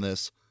away from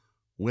this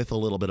with a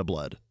little bit of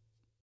blood.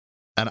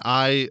 And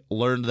I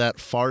learned that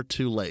far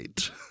too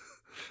late.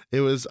 I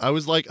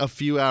was like a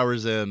few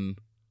hours in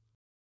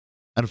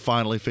and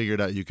finally figured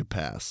out you could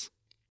pass.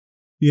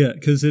 Yeah,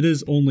 because it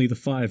is only the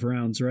 5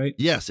 rounds, right?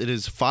 Yes, it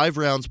is 5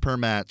 rounds per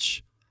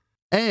match.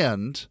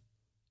 And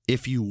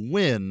if you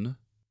win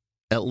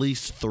at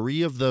least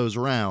 3 of those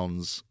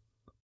rounds,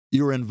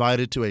 you are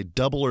invited to a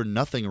double or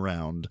nothing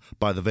round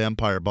by the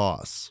vampire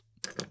boss.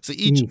 So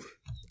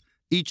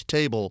each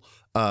table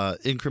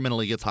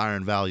incrementally gets higher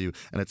in value,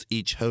 and it's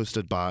each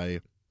hosted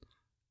by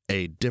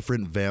a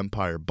different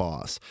vampire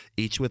boss,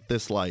 each with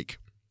this like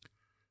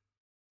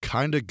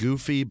kind of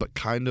goofy but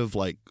kind of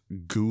like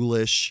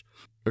ghoulish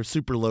or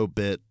super low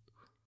bit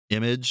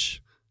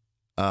image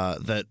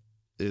that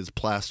is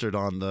plastered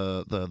on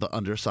the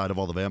underside of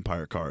all the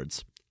vampire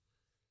cards.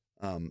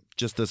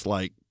 Just this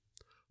like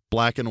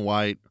black and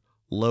white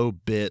low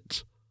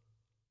bit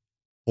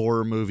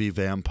horror movie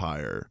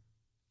vampire.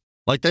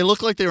 Like, they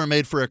look like they were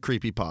made for a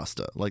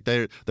creepypasta. Like,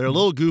 they're a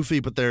little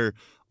goofy, but they're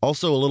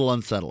also a little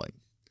unsettling.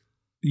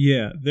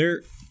 Yeah,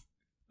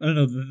 I don't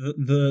know,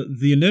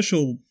 the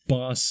initial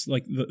boss,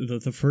 like,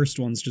 the first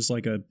one's just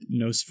like a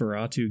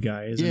Nosferatu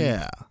guy, isn't it?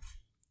 Yeah.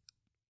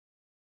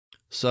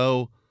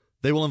 So,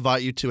 they will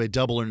invite you to a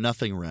double or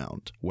nothing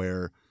round,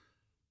 where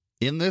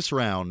in this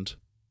round,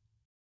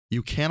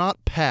 you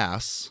cannot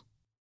pass,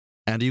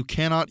 and you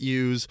cannot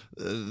use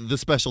the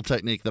special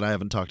technique that I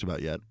haven't talked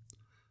about yet.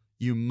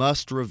 You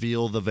must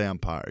reveal the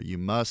vampire. You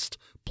must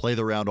play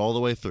the round all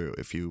the way through.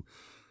 If you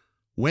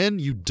win,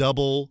 you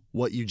double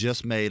what you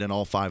just made in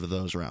all 5 of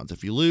those rounds.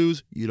 If you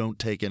lose, you don't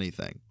take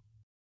anything.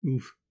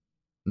 Oof.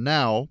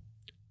 Now,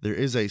 there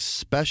is a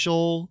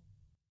special,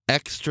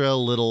 extra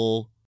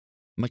little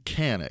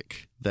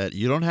mechanic that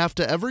you don't have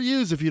to ever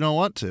use if you don't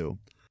want to,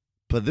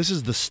 but this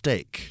is the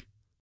stake.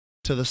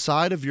 To the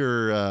side of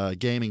your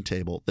gaming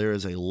table, there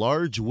is a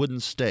large wooden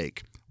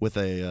stake with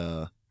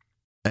a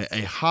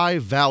high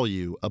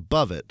value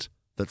above it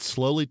that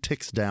slowly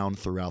ticks down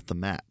throughout the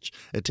match.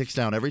 It ticks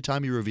down every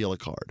time you reveal a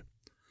card.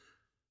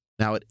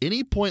 Now, at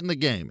any point in the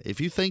game, if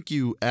you think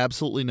you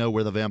absolutely know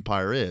where the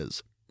vampire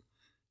is,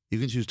 you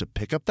can choose to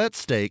pick up that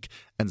stake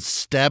and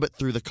stab it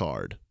through the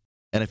card.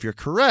 And if you're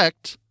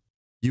correct,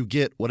 you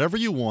get whatever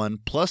you won,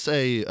 plus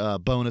a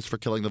bonus for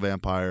killing the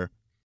vampire,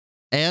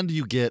 and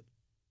you get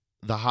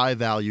the high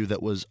value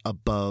that was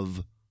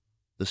above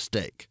the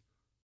stake.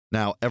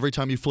 Now, every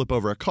time you flip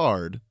over a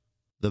card,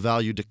 the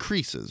value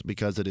decreases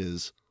because it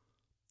is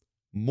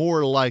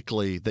more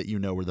likely that you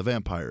know where the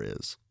vampire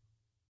is.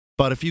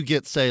 But if you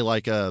get, say,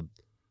 like in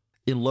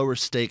lower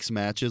stakes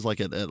matches,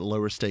 like at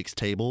lower stakes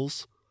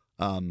tables,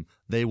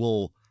 they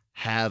will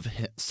have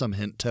some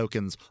hint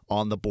tokens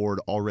on the board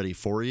already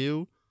for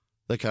you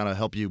that kind of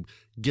help you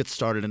get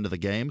started into the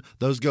game.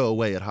 Those go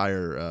away at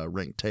higher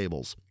ranked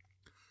tables.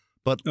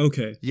 But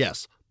okay,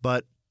 yes,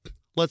 but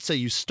let's say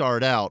you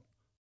start out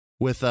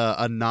with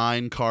a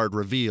 9 card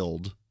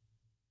revealed,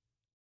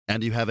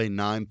 and you have a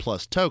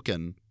 9+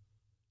 token,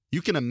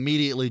 you can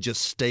immediately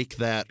just stake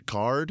that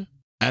card,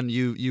 and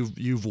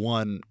you've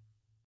won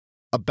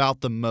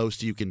about the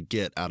most you can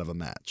get out of a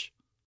match.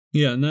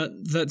 Yeah, and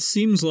that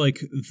seems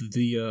like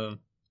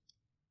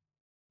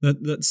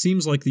that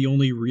seems like the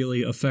only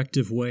really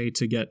effective way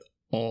to get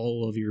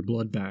all of your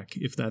blood back,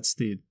 if that's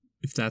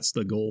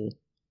the goal.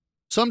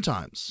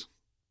 Sometimes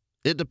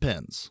it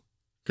depends,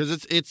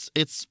 because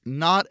it's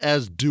not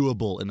as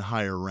doable in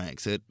higher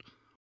ranks.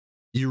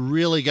 You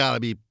really got to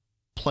be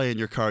playing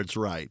your cards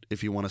right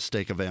if you want to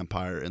stake a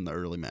vampire in the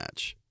early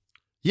match.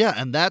 Yeah,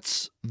 and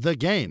that's the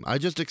game. I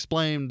just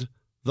explained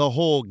the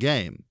whole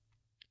game.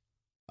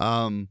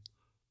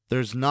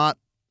 There's not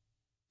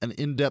an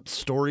in-depth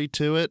story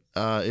to it.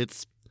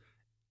 It's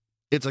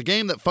a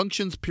game that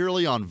functions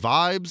purely on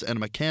vibes and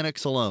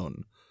mechanics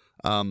alone.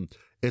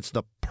 It's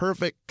the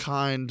perfect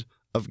kind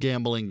of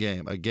gambling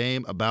game, a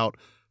game about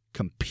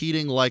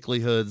competing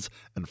likelihoods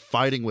and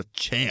fighting with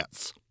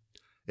chance.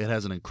 It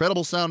has an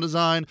incredible sound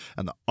design,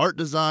 and the art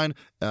design,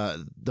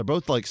 they're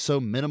both like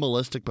so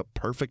minimalistic but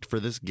perfect for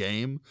this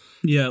game.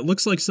 Yeah, it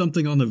looks like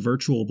something on the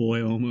Virtual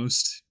Boy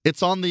almost.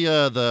 It's on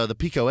the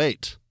Pico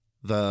 8.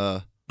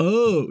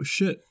 Oh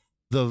shit.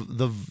 The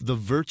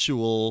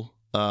virtual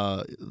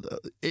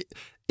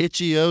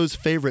Itch.io's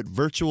favorite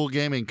virtual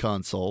gaming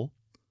console,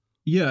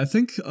 Yeah, I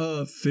think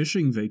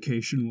Fishing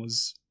Vacation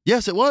was.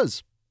 Yes, it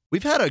was.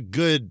 We've had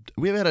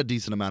a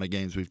decent amount of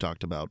games we've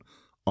talked about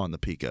on the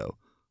Pico.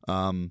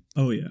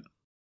 Oh yeah.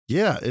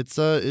 Yeah, it's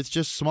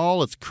just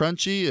small, it's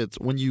crunchy. It's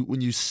when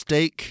you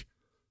stake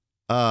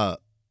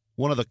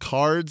one of the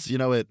cards,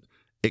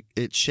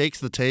 it shakes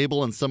the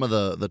table and some of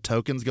the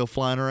tokens go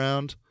flying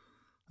around.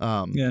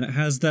 Yeah, and it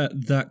has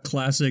that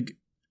classic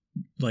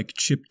like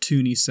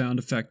chiptune sound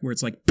effect where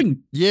it's like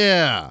bing.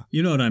 Yeah.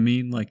 You know what I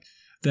mean? Like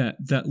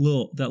that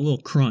little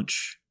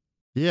crunch.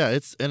 Yeah,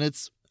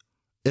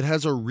 it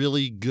has a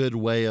really good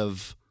way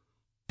of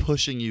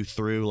pushing you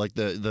through. Like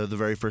the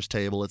very first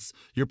table,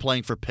 you're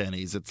playing for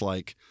pennies. It's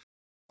like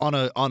on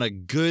a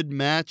good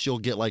match, you'll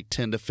get like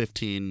 10 to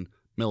 15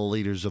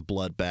 milliliters of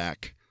blood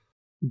back.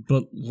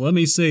 But let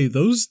me say,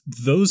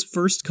 those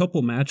first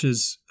couple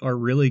matches are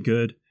really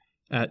good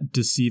at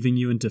deceiving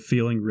you into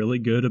feeling really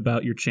good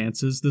about your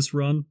chances this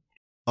run.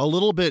 A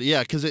little bit,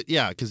 yeah,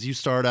 because you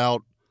start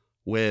out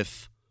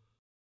with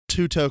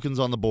 2 tokens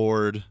on the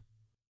board.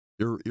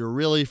 You're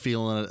really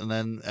feeling it, and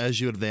then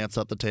as you advance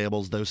up the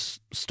tables,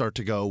 those start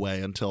to go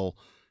away until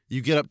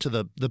you get up to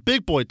the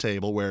big boy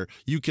table where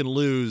you can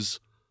lose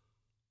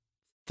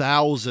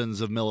thousands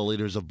of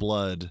milliliters of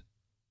blood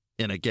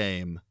in a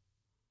game,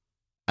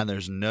 and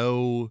there's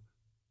no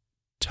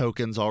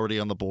tokens already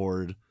on the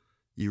board.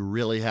 You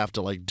really have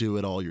to like do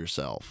it all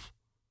yourself.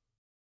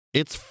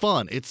 It's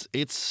fun.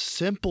 It's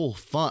simple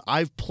fun.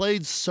 I've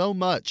played so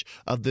much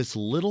of this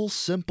little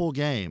simple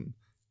game.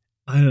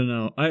 I don't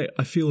know.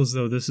 I feel as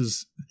though this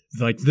is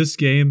like this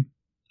game.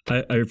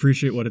 I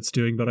appreciate what it's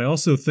doing, but I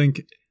also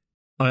think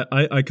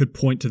I could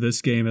point to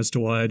this game as to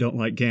why I don't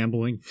like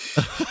gambling.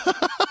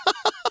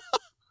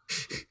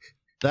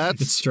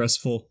 It's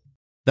stressful.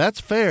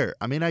 That's fair.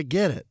 I mean, I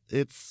get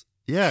it.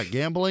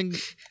 Gambling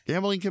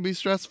can be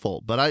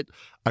stressful, but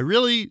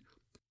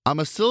I'm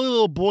a silly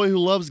little boy who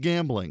loves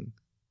gambling.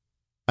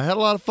 I had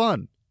a lot of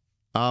fun.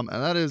 And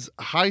that is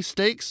High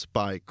Stakes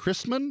by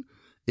Chrisman.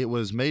 It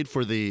was made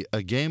for the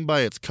A Game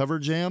by Its Cover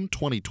Jam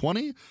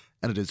 2020,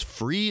 and it is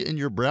free in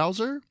your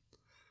browser.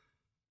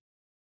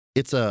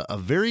 It's a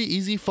very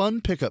easy,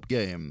 fun pickup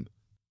game.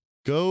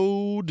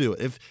 Go do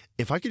it.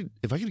 If I could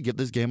get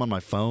this game on my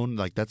phone,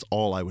 like that's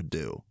all I would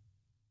do.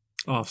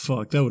 Oh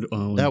fuck, that would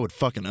own. That would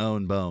fucking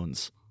own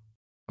bones.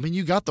 I mean,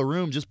 you got the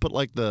room. Just put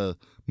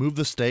move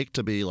the stake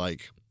to be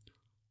like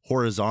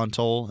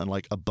horizontal and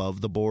like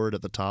above the board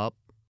at the top.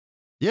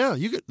 Yeah,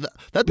 you could.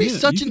 That'd be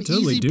such an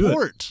totally easy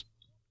port.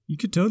 You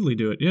could totally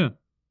do it. Yeah,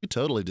 you could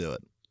totally do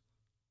it.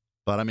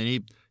 But I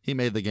mean, he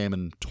made the game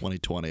in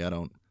 2020. I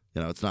don't.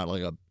 It's not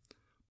like a.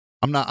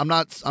 I'm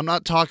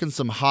not talking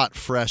some hot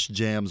fresh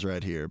jams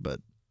right here,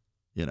 but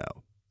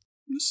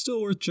it's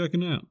still worth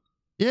checking out.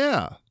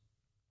 Yeah.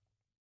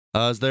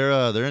 Is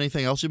there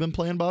anything else you've been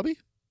playing, Bobby?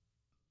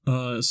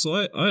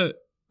 So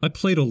I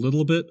played a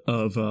little bit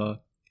of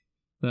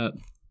that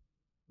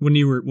when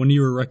you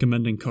were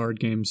recommending card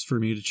games for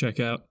me to check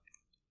out.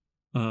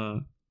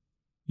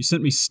 You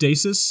sent me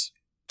Stasis.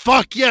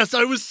 Fuck yes!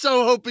 I was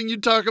so hoping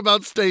you'd talk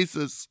about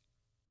Stasis.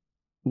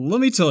 Let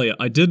me tell you,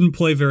 I didn't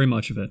play very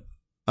much of it.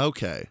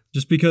 Okay.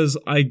 Just because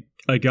I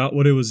got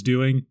what it was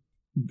doing,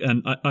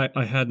 and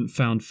I hadn't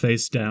found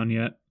Face Down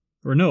yet.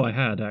 Or no, I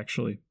had,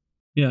 actually.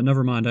 Yeah,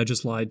 never mind, I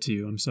just lied to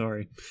you, I'm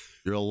sorry.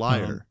 You're a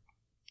liar.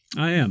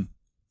 I am.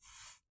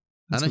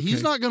 That's and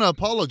he's not going to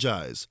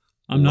apologize.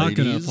 I'm not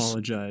going to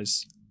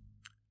apologize.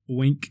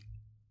 Wink.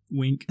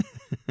 Wink.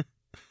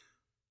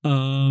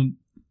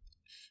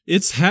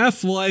 It's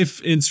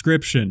Half-Life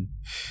Inscription.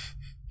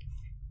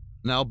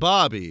 Now,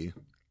 Bobby,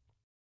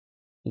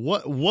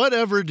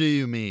 whatever do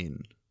you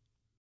mean?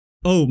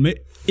 Oh,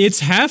 it's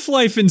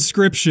Half-Life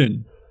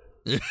Inscription.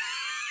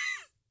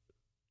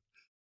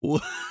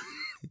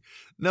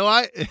 No,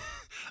 I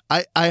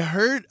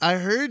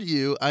heard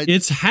you.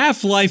 It's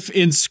Half-Life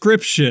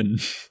Inscription.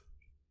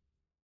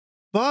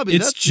 Bobby,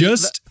 that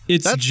seems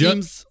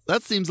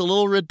a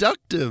little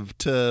reductive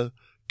to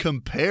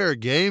compare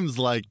games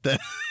like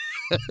that.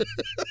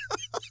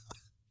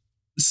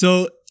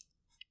 So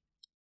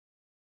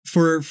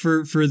for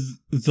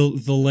the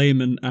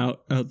layman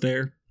out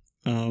there,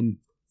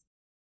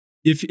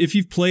 if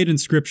you've played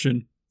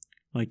Inscription,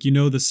 like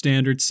the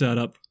standard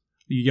setup,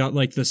 you got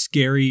like the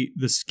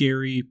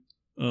scary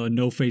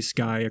no-face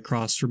guy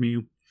across from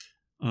you.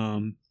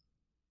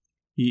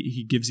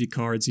 He gives you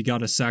cards. You got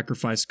to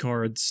sacrifice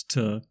cards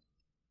to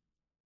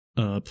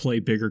play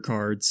bigger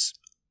cards,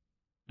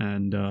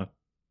 and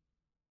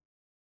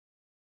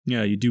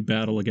you do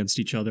battle against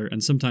each other.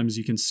 And sometimes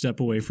you can step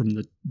away from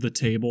the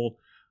table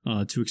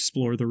to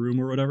explore the room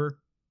or whatever.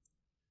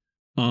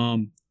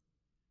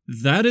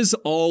 That is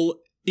all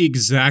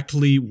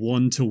exactly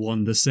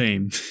 1-to-1 the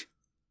same.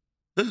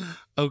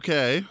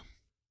 Okay.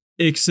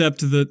 Except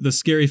the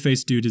scary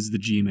face dude is the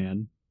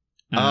G-Man,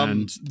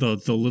 and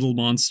the little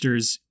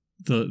monsters,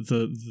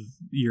 the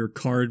your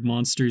card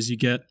monsters you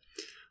get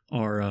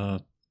are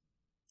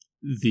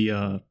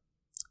the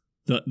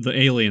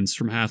aliens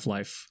from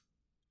Half-Life.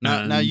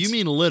 Now you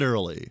mean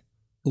literally?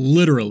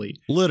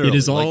 Literally. Literally. It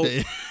is all.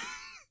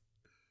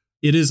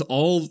 It is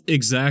all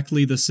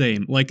exactly the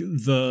same. Like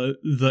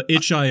the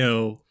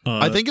itch.io.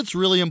 I think it's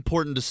really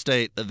important to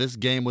state that this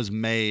game was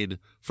made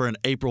for an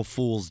April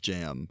Fool's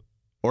jam.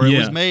 Or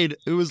it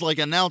was like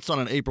announced on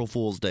an April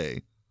Fool's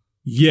Day.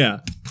 Yeah.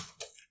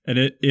 And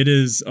it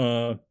is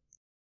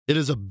it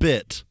is a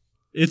bit.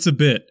 It's a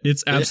bit.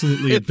 It's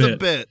absolutely a bit. It's a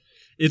bit.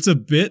 It's a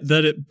bit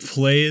that it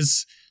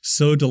plays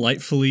so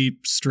delightfully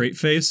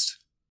straight-faced.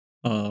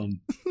 You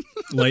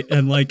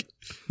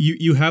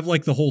have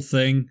like the whole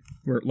thing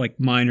where like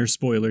minor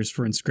spoilers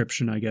for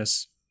Inscryption, I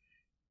guess.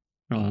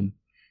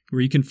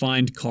 Where you can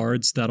find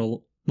cards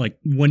that'll like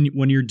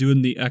when you're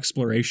doing the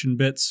exploration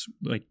bits,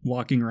 like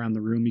walking around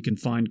the room, you can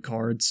find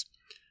cards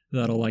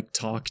that'll like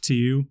talk to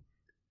you,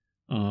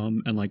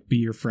 and like be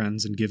your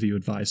friends and give you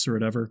advice or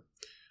whatever.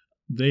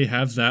 They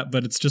have that,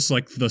 but it's just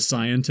like the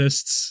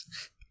scientists.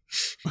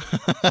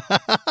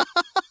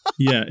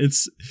 Yeah,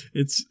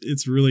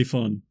 it's really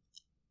fun.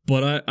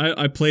 But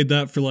I played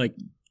that for like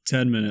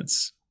 10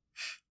 minutes.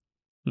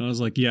 And I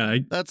was like, yeah,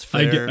 that's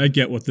fair. I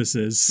get what this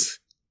is.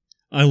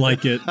 I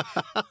like it.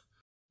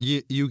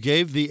 You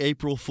gave the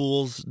April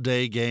Fool's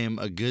Day game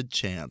a good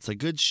chance, a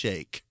good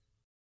shake.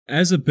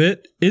 As a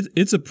bit,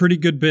 it's a pretty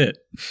good bit.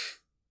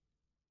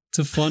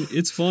 It's funny.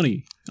 It's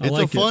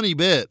a funny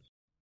bit.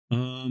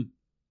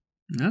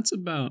 That's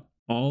about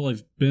all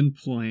I've been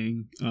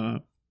playing. I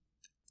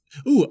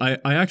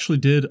actually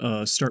did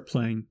start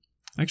playing.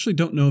 I actually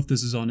don't know if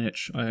this is on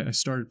itch. I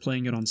started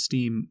playing it on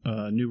Steam,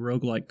 a new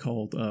roguelike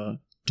called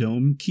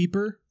Dome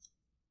Keeper.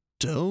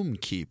 Dome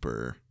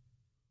Keeper?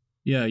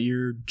 Yeah,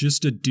 you're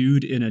just a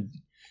dude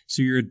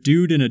you're a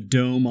dude in a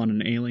dome on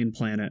an alien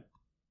planet.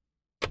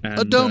 And,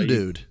 a dome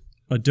dude.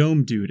 A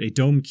dome dude, a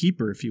dome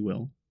keeper, if you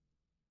will.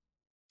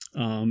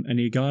 And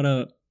you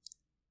gotta,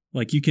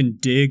 like, you can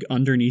dig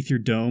underneath your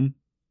dome,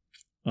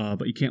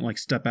 but you can't, like,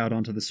 step out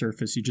onto the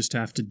surface. You just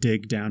have to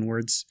dig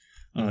downwards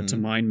to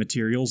mine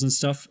materials and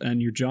stuff. And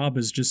your job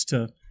is just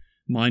to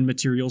mine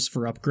materials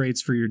for upgrades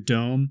for your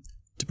dome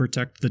to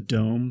protect the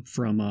dome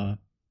from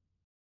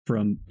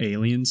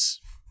aliens.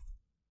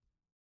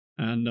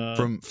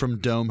 And from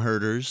dome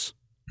herders.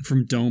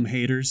 From dome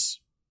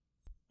haters.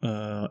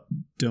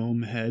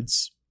 Dome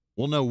heads.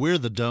 Well, no, we're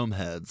the dome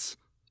heads.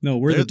 No,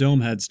 we're the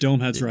dome heads. Dome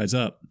heads rise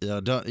up.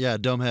 Yeah,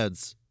 dome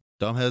heads.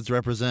 Dome heads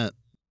represent.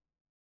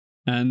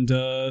 And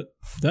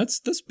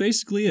that's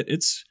basically it.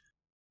 It's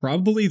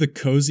probably the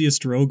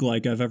coziest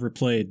roguelike I've ever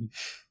played.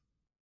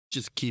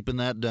 Just keeping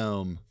that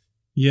dome.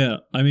 Yeah,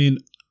 I mean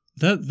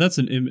that's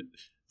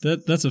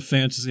a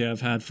fantasy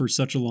I've had for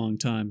such a long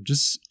time.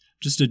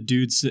 Just a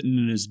dude sitting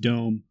in his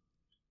dome,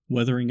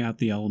 weathering out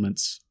the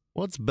elements.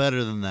 What's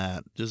better than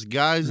that? Just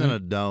guys in a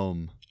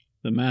dome.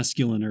 The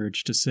masculine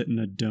urge to sit in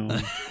a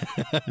dome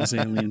as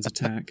aliens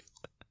attack.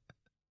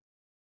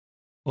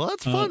 Well,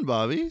 that's fun,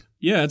 Bobby.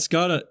 Yeah, it's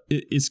got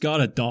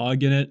a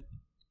dog in it.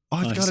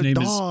 Oh, it's got a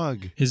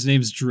dog. His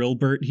name's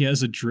Drillbert. He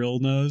has a drill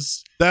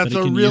nose. That's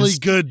a really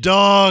good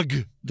dog.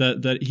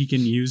 That he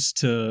can use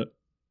to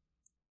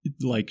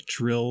like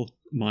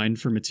mine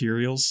for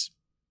materials.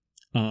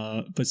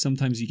 But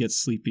sometimes he gets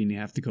sleepy and you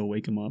have to go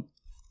wake him up.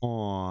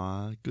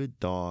 Aw, good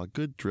dog.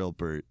 Good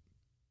Drillbert.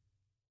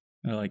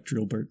 I like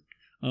Drillbert.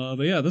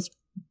 But yeah, that's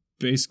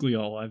basically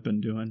all I've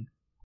been doing.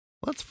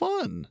 That's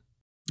fun.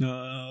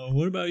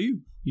 What about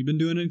you? You been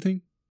doing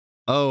anything?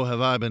 Oh,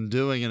 have I been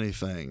doing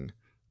anything?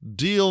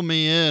 Deal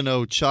me in,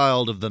 O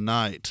child of the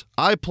night.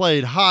 I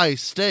played High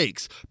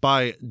Stakes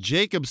by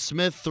Jacob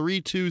Smith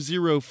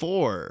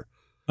 3204.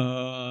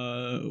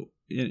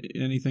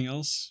 Anything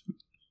else?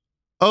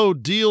 Oh,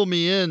 deal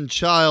me in,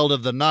 child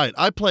of the night.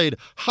 I played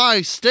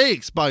High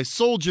Stakes by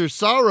Soldier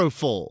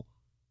Sorrowful.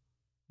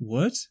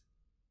 What?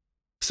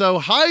 So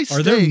High Stakes.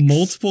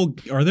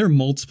 Are there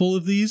multiple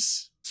of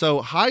these?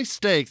 So High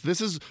Stakes,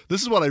 this is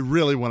what I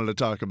really wanted to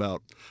talk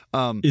about.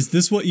 Is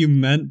this what you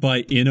meant by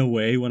in a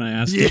way when I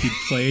asked if you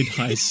played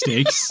High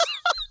Stakes?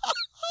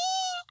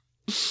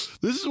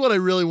 This is what I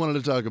really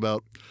wanted to talk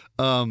about.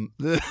 Kind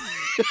of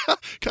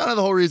the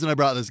whole reason I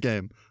brought this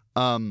game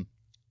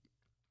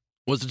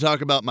was to talk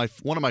about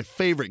one of my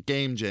favorite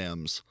game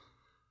jams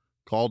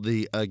called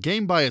the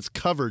Game by Its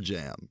Cover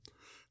Jam.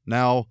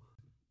 Now,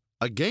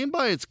 a Game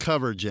by Its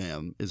Cover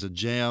Jam is a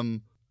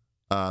jam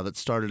that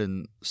started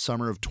in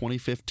summer of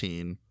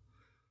 2015,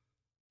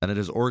 and it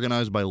is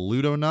organized by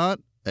Ludonaut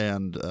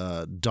and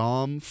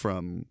Dom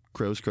from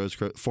Crows,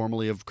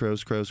 formerly of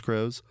Crows.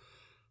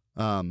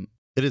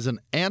 It is an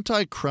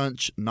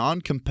anti-crunch,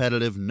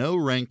 non-competitive, no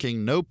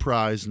ranking, no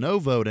prize, no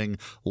voting,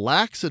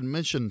 lax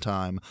admission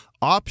time,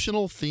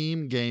 optional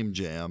theme game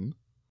jam,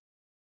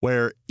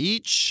 where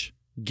each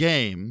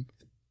game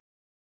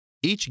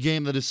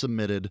that is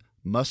submitted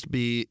must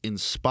be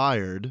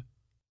inspired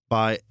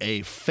by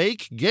a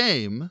fake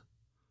game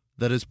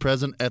that is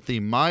present at the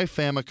My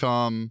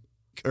Famicase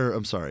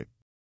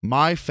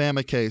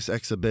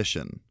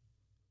exhibition,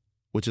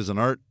 which is an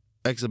art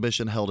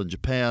exhibition held in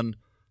Japan,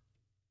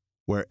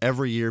 where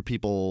every year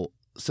people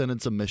send in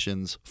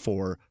submissions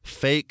for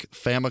fake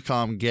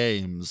Famicom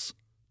games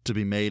to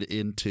be made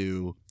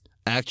into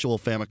actual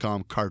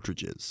Famicom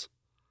cartridges.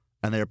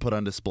 and they are put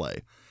on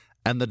display.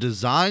 And the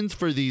designs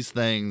for these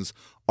things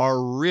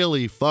are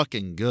really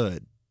fucking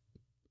good.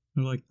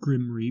 I like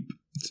Grim Reap.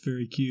 It's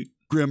very cute.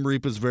 Grim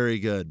Reap is very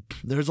good.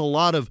 There's a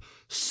lot of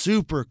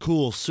super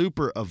cool,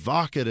 super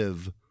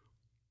evocative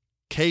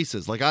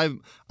cases. Like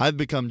I've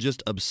become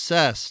just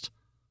obsessed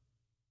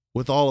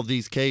with all of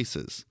these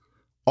cases.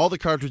 All the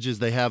cartridges,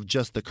 they have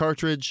just the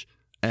cartridge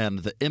and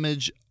the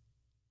image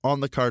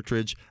on the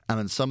cartridge, and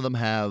then some of them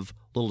have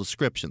little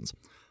descriptions.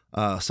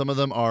 Some of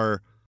them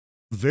are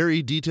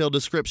very detailed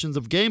descriptions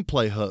of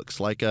gameplay hooks,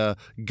 like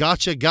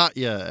Gotcha Got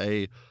Ya,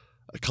 a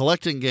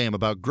collecting game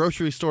about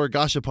grocery store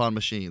gashapon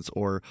machines,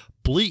 or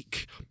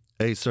Bleak,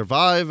 a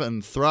survive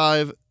and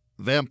thrive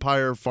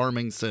vampire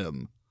farming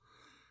sim.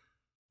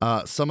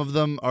 Some of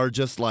them are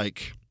just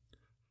like,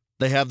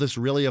 they have this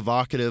really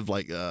evocative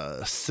like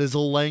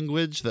sizzle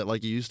language that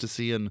like you used to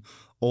see in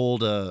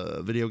old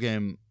video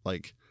game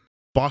like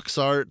box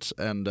art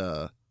and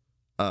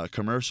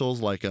commercials,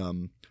 like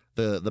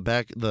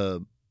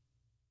the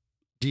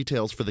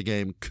details for the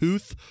game: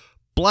 Couth,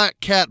 Black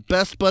Cat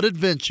Best Bud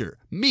Adventure,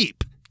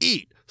 Meep,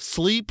 Eat,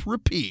 Sleep,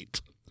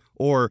 Repeat.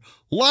 Or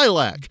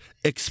Lilac,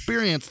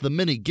 experience the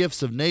many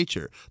gifts of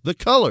nature, the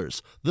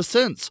colors, the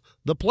scents,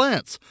 the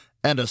plants,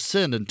 and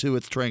ascend into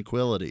its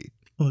tranquility.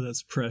 Oh,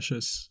 that's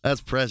precious.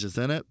 That's precious,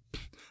 isn't it?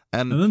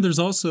 And then there's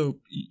also,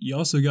 you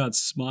also got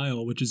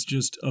Smile, which is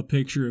just a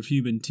picture of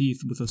human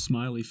teeth with a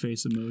smiley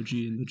face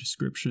emoji in the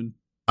description.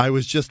 I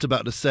was just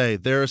about to say,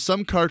 there are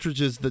some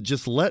cartridges that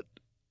just let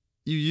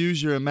you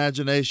use your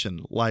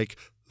imagination, like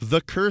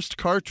The Cursed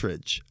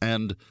Cartridge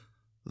and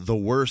The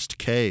Worst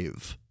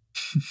Cave.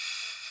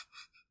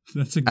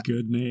 That's a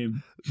good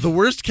name. The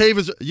Worst Cave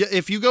is,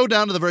 if you go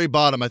down to the very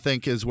bottom, I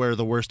think is where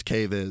The Worst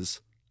Cave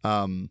is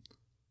for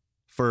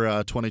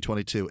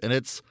 2022. And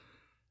it's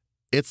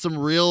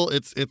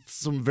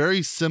some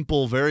very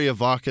simple, very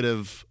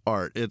evocative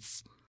art.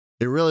 It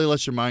really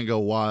lets your mind go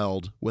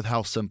wild with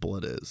how simple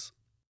it is.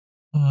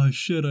 Oh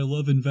shit, I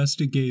love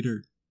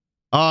Investigator.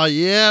 Oh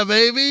yeah,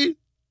 baby.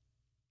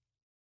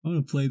 I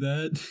want to play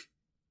that.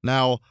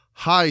 Now,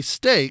 High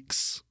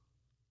Stakes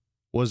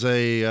was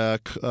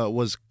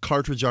was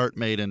cartridge art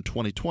made in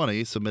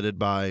 2020, submitted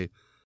by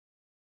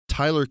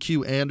Tyler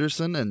Q.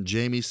 Anderson and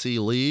Jamie C.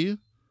 Lee.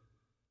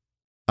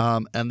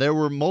 And there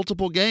were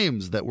multiple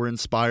games that were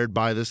inspired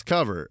by this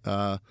cover.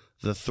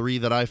 The three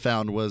that I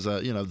found was,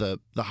 the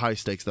High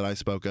Stakes that I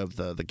spoke of,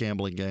 the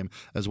gambling game,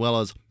 as well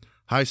as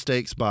High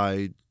Stakes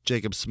by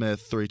Jacob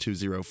Smith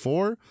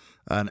 3204,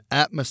 an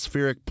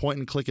atmospheric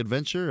point-and-click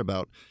adventure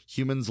about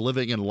humans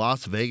living in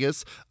Las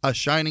Vegas, a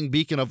shining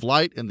beacon of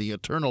light in the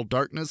eternal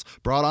darkness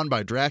brought on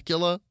by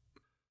Dracula.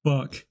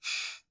 Fuck.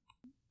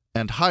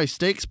 And High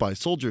Stakes by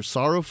Soldier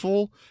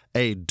Sorrowful,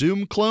 a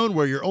Doom clone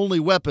where your only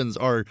weapons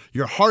are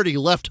your hearty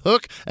left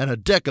hook and a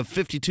deck of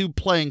 52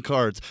 playing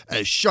cards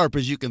as sharp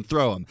as you can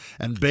throw them.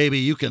 And baby,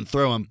 you can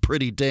throw them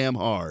pretty damn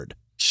hard.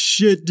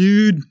 Shit,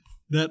 dude.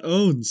 That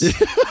owns.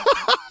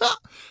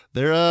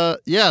 They're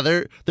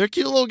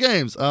cute little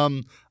games. I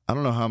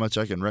don't know how much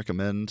I can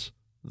recommend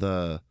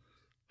the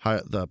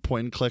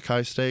point and click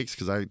High Stakes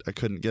because I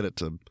couldn't get it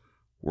to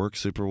work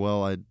super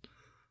well.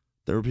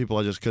 There were people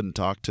I just couldn't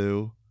talk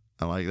to.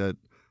 And like that,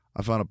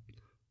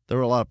 there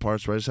were a lot of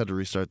parts where I just had to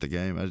restart the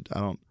game. I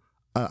don't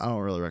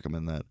really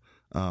recommend that.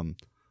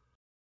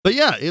 But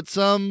yeah, it's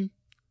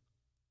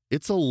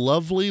a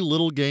lovely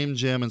little game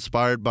jam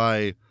inspired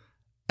by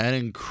an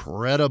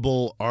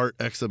incredible art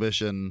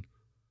exhibition.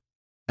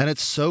 And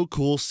it's so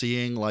cool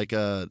seeing like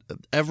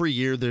every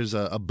year there's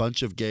a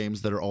bunch of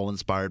games that are all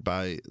inspired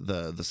by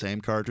the same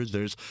cartridge.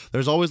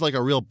 There's always like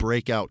a real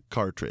breakout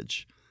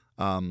cartridge.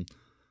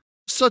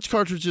 Such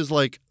cartridges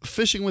like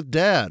Fishing with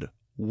Dad,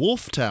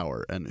 Wolf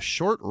Tower, and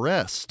Short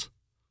Rest.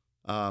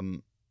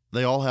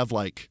 They all have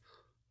like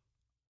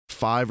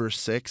 5 or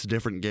 6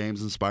 different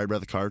games inspired by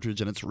the cartridge,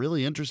 and it's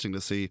really interesting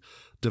to see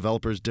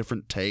developers'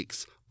 different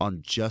takes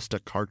on just a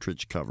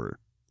cartridge cover.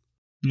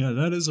 Yeah,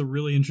 that is a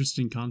really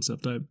interesting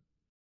concept.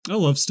 I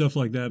love stuff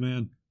like that,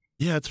 man.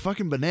 Yeah, it's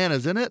fucking bananas,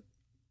 isn't it?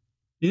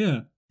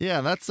 Yeah.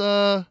 Yeah, that's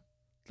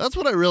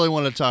what I really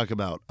want to talk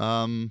about.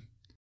 I've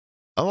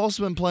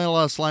also been playing a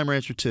lot of Slime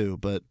Rancher 2,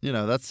 but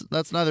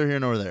that's neither here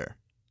nor there.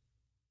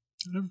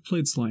 I never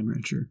played Slime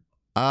Rancher.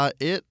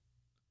 It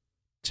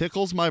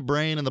tickles my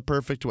brain in the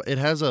perfect way. It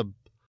has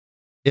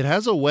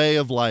a way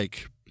of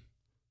like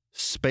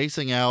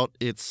spacing out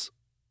its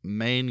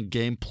main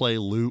gameplay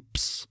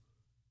loops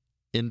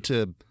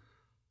into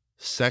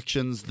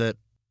sections that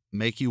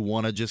make you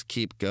want to just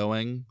keep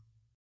going.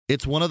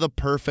 It's one of the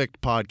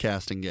perfect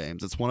podcasting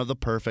games. It's one of the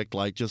perfect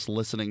like just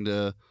listening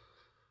to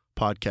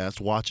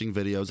podcasts, watching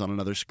videos on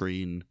another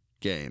screen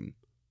game.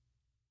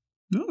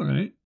 All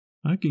right.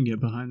 I can get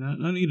behind that.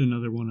 I need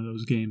another one of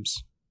those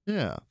games.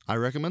 Yeah, I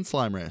recommend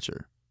Slime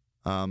Rancher.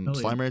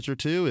 Slime Rancher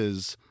 2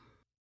 is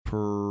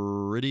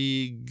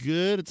pretty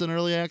good. It's an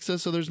early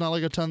access, so there's not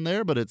like a ton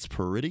there, but it's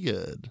pretty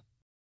good.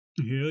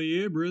 Hell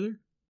yeah, brother.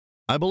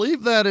 I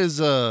believe that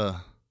is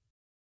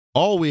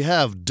all we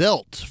have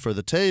dealt for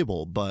the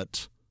table,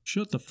 but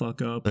Shut the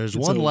fuck up. There's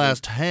It's one over.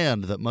 last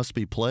hand that must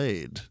be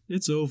played.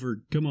 It's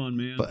over. Come on,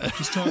 man.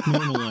 Just talk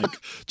normal like.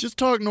 Just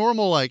talk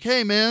normal like,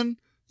 hey, man,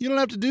 you don't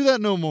have to do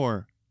that no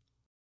more.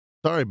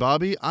 Sorry,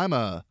 Bobby, I'm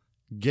a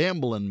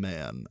gambling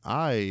man.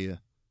 I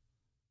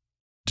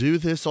do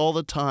this all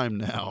the time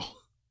now.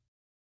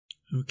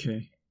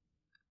 Okay.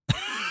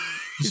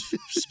 Just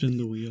spin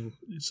the wheel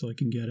so I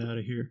can get out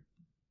of here.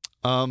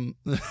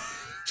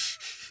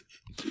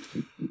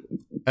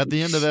 At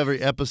the end of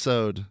every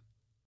episode,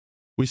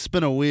 we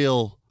spin a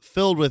wheel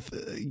filled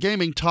with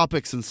gaming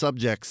topics and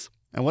subjects,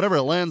 and whatever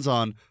it lands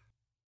on,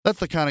 that's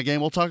the kind of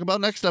game we'll talk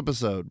about next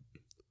episode.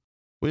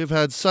 We have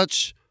had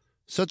such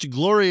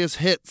glorious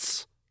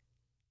hits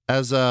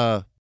as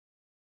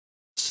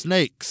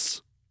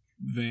snakes,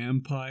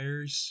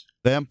 Vampires,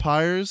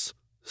 snakes,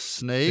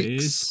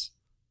 space,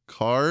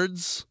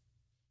 cards.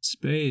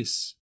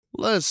 space.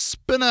 Let's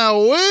spin our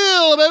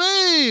wheel,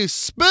 baby!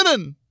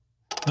 Spinning!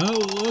 How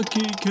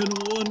lucky can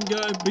one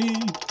guy be?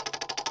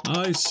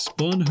 I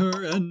spun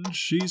her and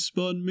she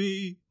spun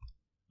me.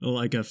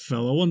 Like a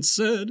fella once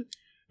said,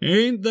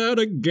 ain't that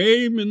a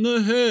game in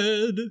the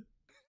head?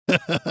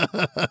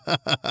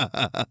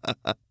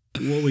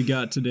 What we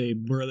got today,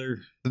 brother?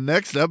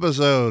 Next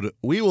episode,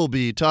 we will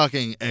be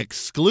talking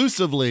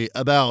exclusively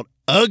about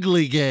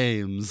ugly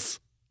games.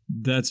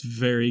 That's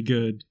very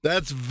good.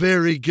 That's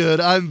very good.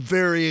 I'm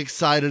very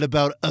excited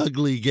about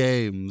ugly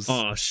games.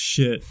 Oh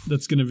shit,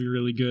 that's gonna be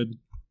really good.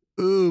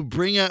 Ooh,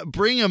 bring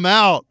them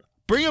out.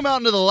 Bring them out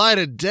into the light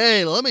of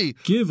day. Let me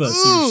Give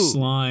us your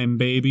slime,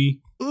 baby.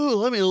 Ooh,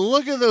 let me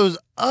look at those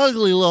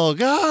ugly little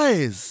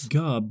guys.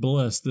 God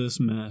bless this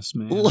mess,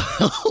 man.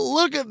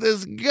 Look at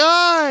this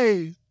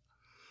guy.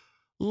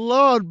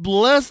 Lord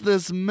bless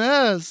this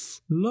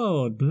mess.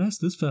 Lord bless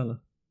this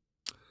fella.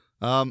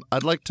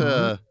 I'd like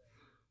to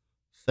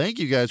thank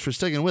you guys for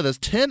sticking with us.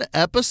 10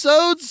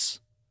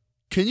 episodes?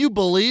 Can you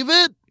believe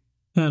it?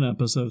 10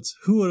 episodes.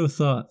 Who would have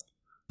thought?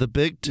 The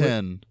Big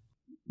 10.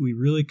 We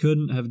really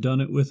couldn't have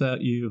done it without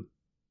you.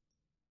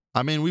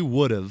 I mean, we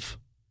would have.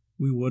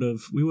 We would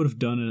have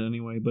done it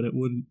anyway, but it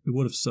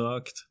would have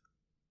sucked.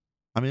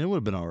 I mean, it would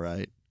have been all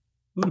right.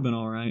 Would have been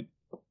all right.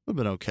 Would have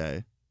been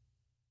okay.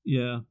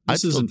 Yeah, I'd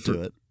still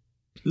do it.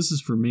 This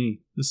is for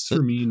me. This is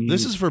for me and you.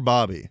 This is for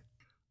Bobby.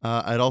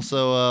 I'd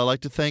also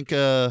like to thank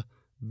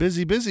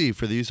Busy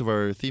for the use of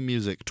our theme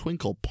music,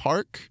 Twinkle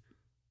Park.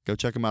 Go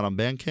check them out on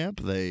Bandcamp.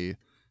 They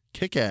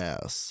kick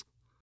ass.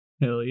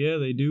 Hell yeah,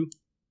 they do.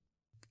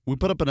 We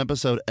put up an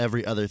episode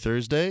every other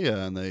Thursday,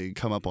 and they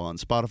come up on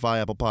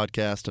Spotify, Apple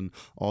Podcast, and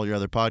all your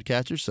other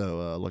podcatchers.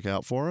 So look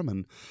out for them,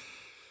 and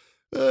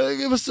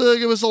give us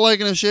a like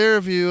and a share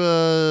if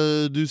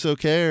you do so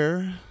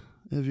care.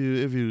 If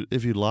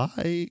you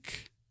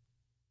like,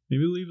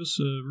 maybe leave us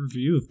a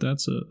review if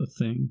that's a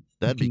thing.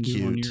 That'd be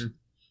cute,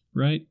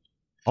 right?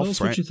 Tell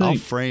us what you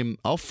think.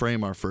 I'll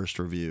frame our first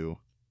review.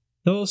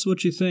 Tell us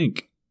what you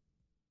think.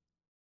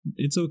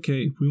 It's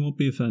okay. We won't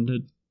be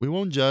offended. We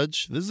won't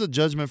judge. This is a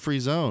judgment-free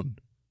zone.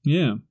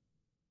 Yeah.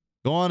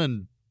 Go on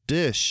and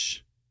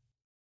dish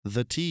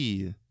the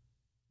tea.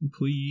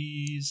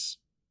 Please.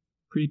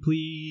 Pretty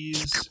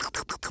please.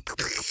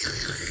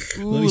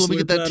 Ooh, let me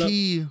get that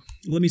tea.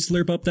 Let me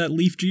slurp up that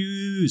leaf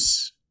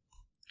juice.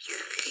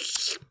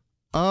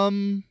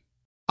 I'm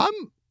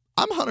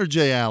Hunter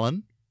J.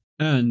 Allen.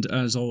 And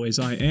as always,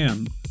 I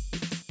am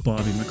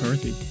Bobby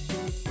McCarthy.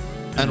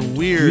 And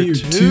we're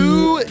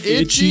two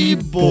itchy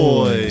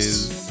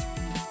boys.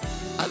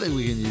 I think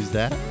we can use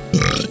that.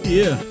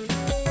 Yeah.